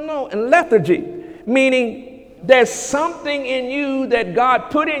 No. And lethargy, meaning there's something in you that God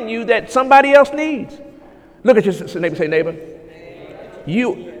put in you that somebody else needs. Look at your neighbor, say, neighbor,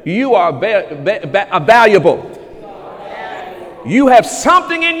 you are valuable. You have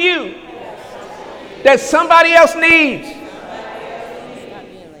something in you that somebody else needs.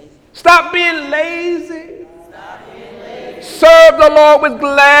 Stop being lazy. Serve the Lord with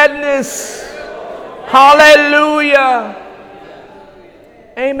gladness. Hallelujah.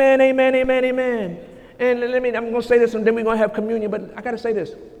 Amen, amen, amen, amen. And I'm going to say this and then we're going to have communion, but I got to say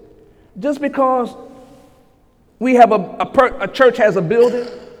this. Just because we have a church has a building,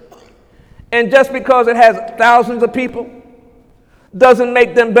 and just because it has thousands of people, doesn't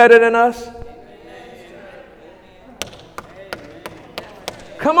make them better than us.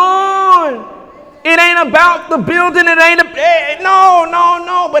 Come on. It ain't about the building. It ain't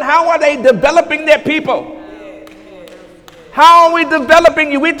no. But how are they developing their people? How are we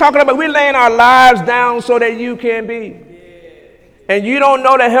developing you? We're talking about we're laying our lives down so that you can be. And you don't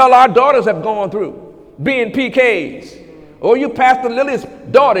know the hell our daughters have gone through being PKs. Or you Pastor Lily's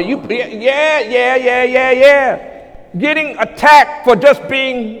daughter. Getting attacked for just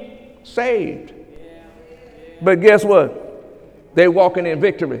being saved. But guess what? They're walking in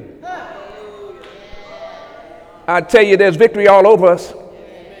victory. I tell you, there's victory all over us.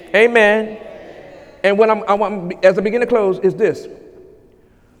 Amen. And what I want, as I begin to close, is this.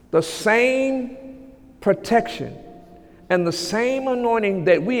 The same protection and the same anointing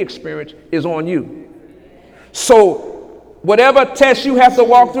that we experience is on you. So whatever test you have to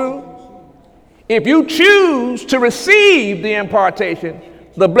walk through, if you choose to receive the impartation,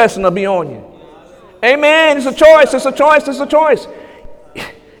 the blessing will be on you. Amen. It's a choice. It's a choice. It's a choice.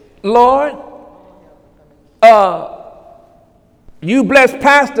 Lord, you bless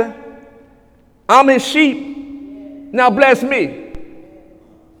Pastor. I'm his sheep. Now bless me.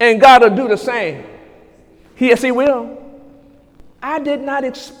 And God will do the same. Yes, he will. I did not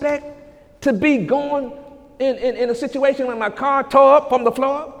expect to be going in a situation where my car tore up from the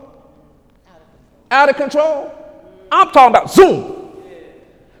floor up. Out of control. I'm talking about Zoom.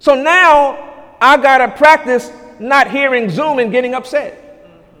 So now I got to practice not hearing Zoom and getting upset.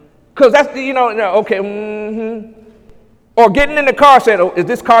 Because that's the, okay. Or getting in the car saying, oh, is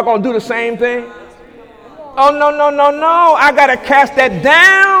this car going to do the same thing? Oh, no. I got to cast that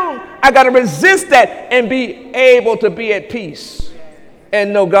down. I got to resist that and be able to be at peace.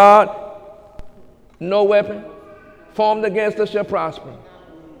 And know, God, no weapon formed against us shall prosper.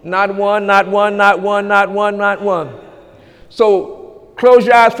 Not one. So close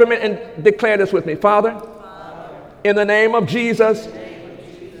your eyes for a minute and declare this with me. Father, in the name of Jesus,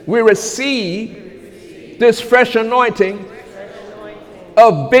 we receive this fresh anointing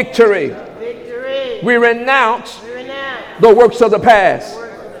of victory. We renounce the works of the past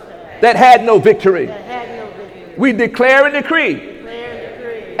that had no victory. We declare and decree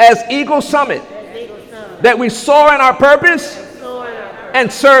as Eagle Summit that we soar in our purpose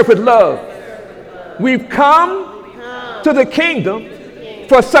and serve with love. We've come to the kingdom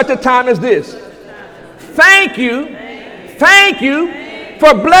for such a time as this. Thank you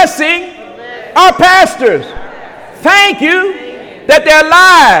for blessing our pastors. Thank you that they're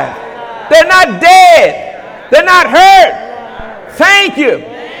alive. They're not dead. They're not hurt. Thank you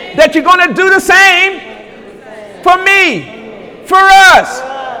that you're going to do the same for me, for us,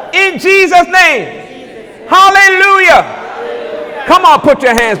 in Jesus' name. Hallelujah. Come on, put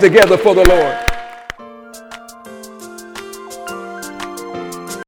your hands together for the Lord.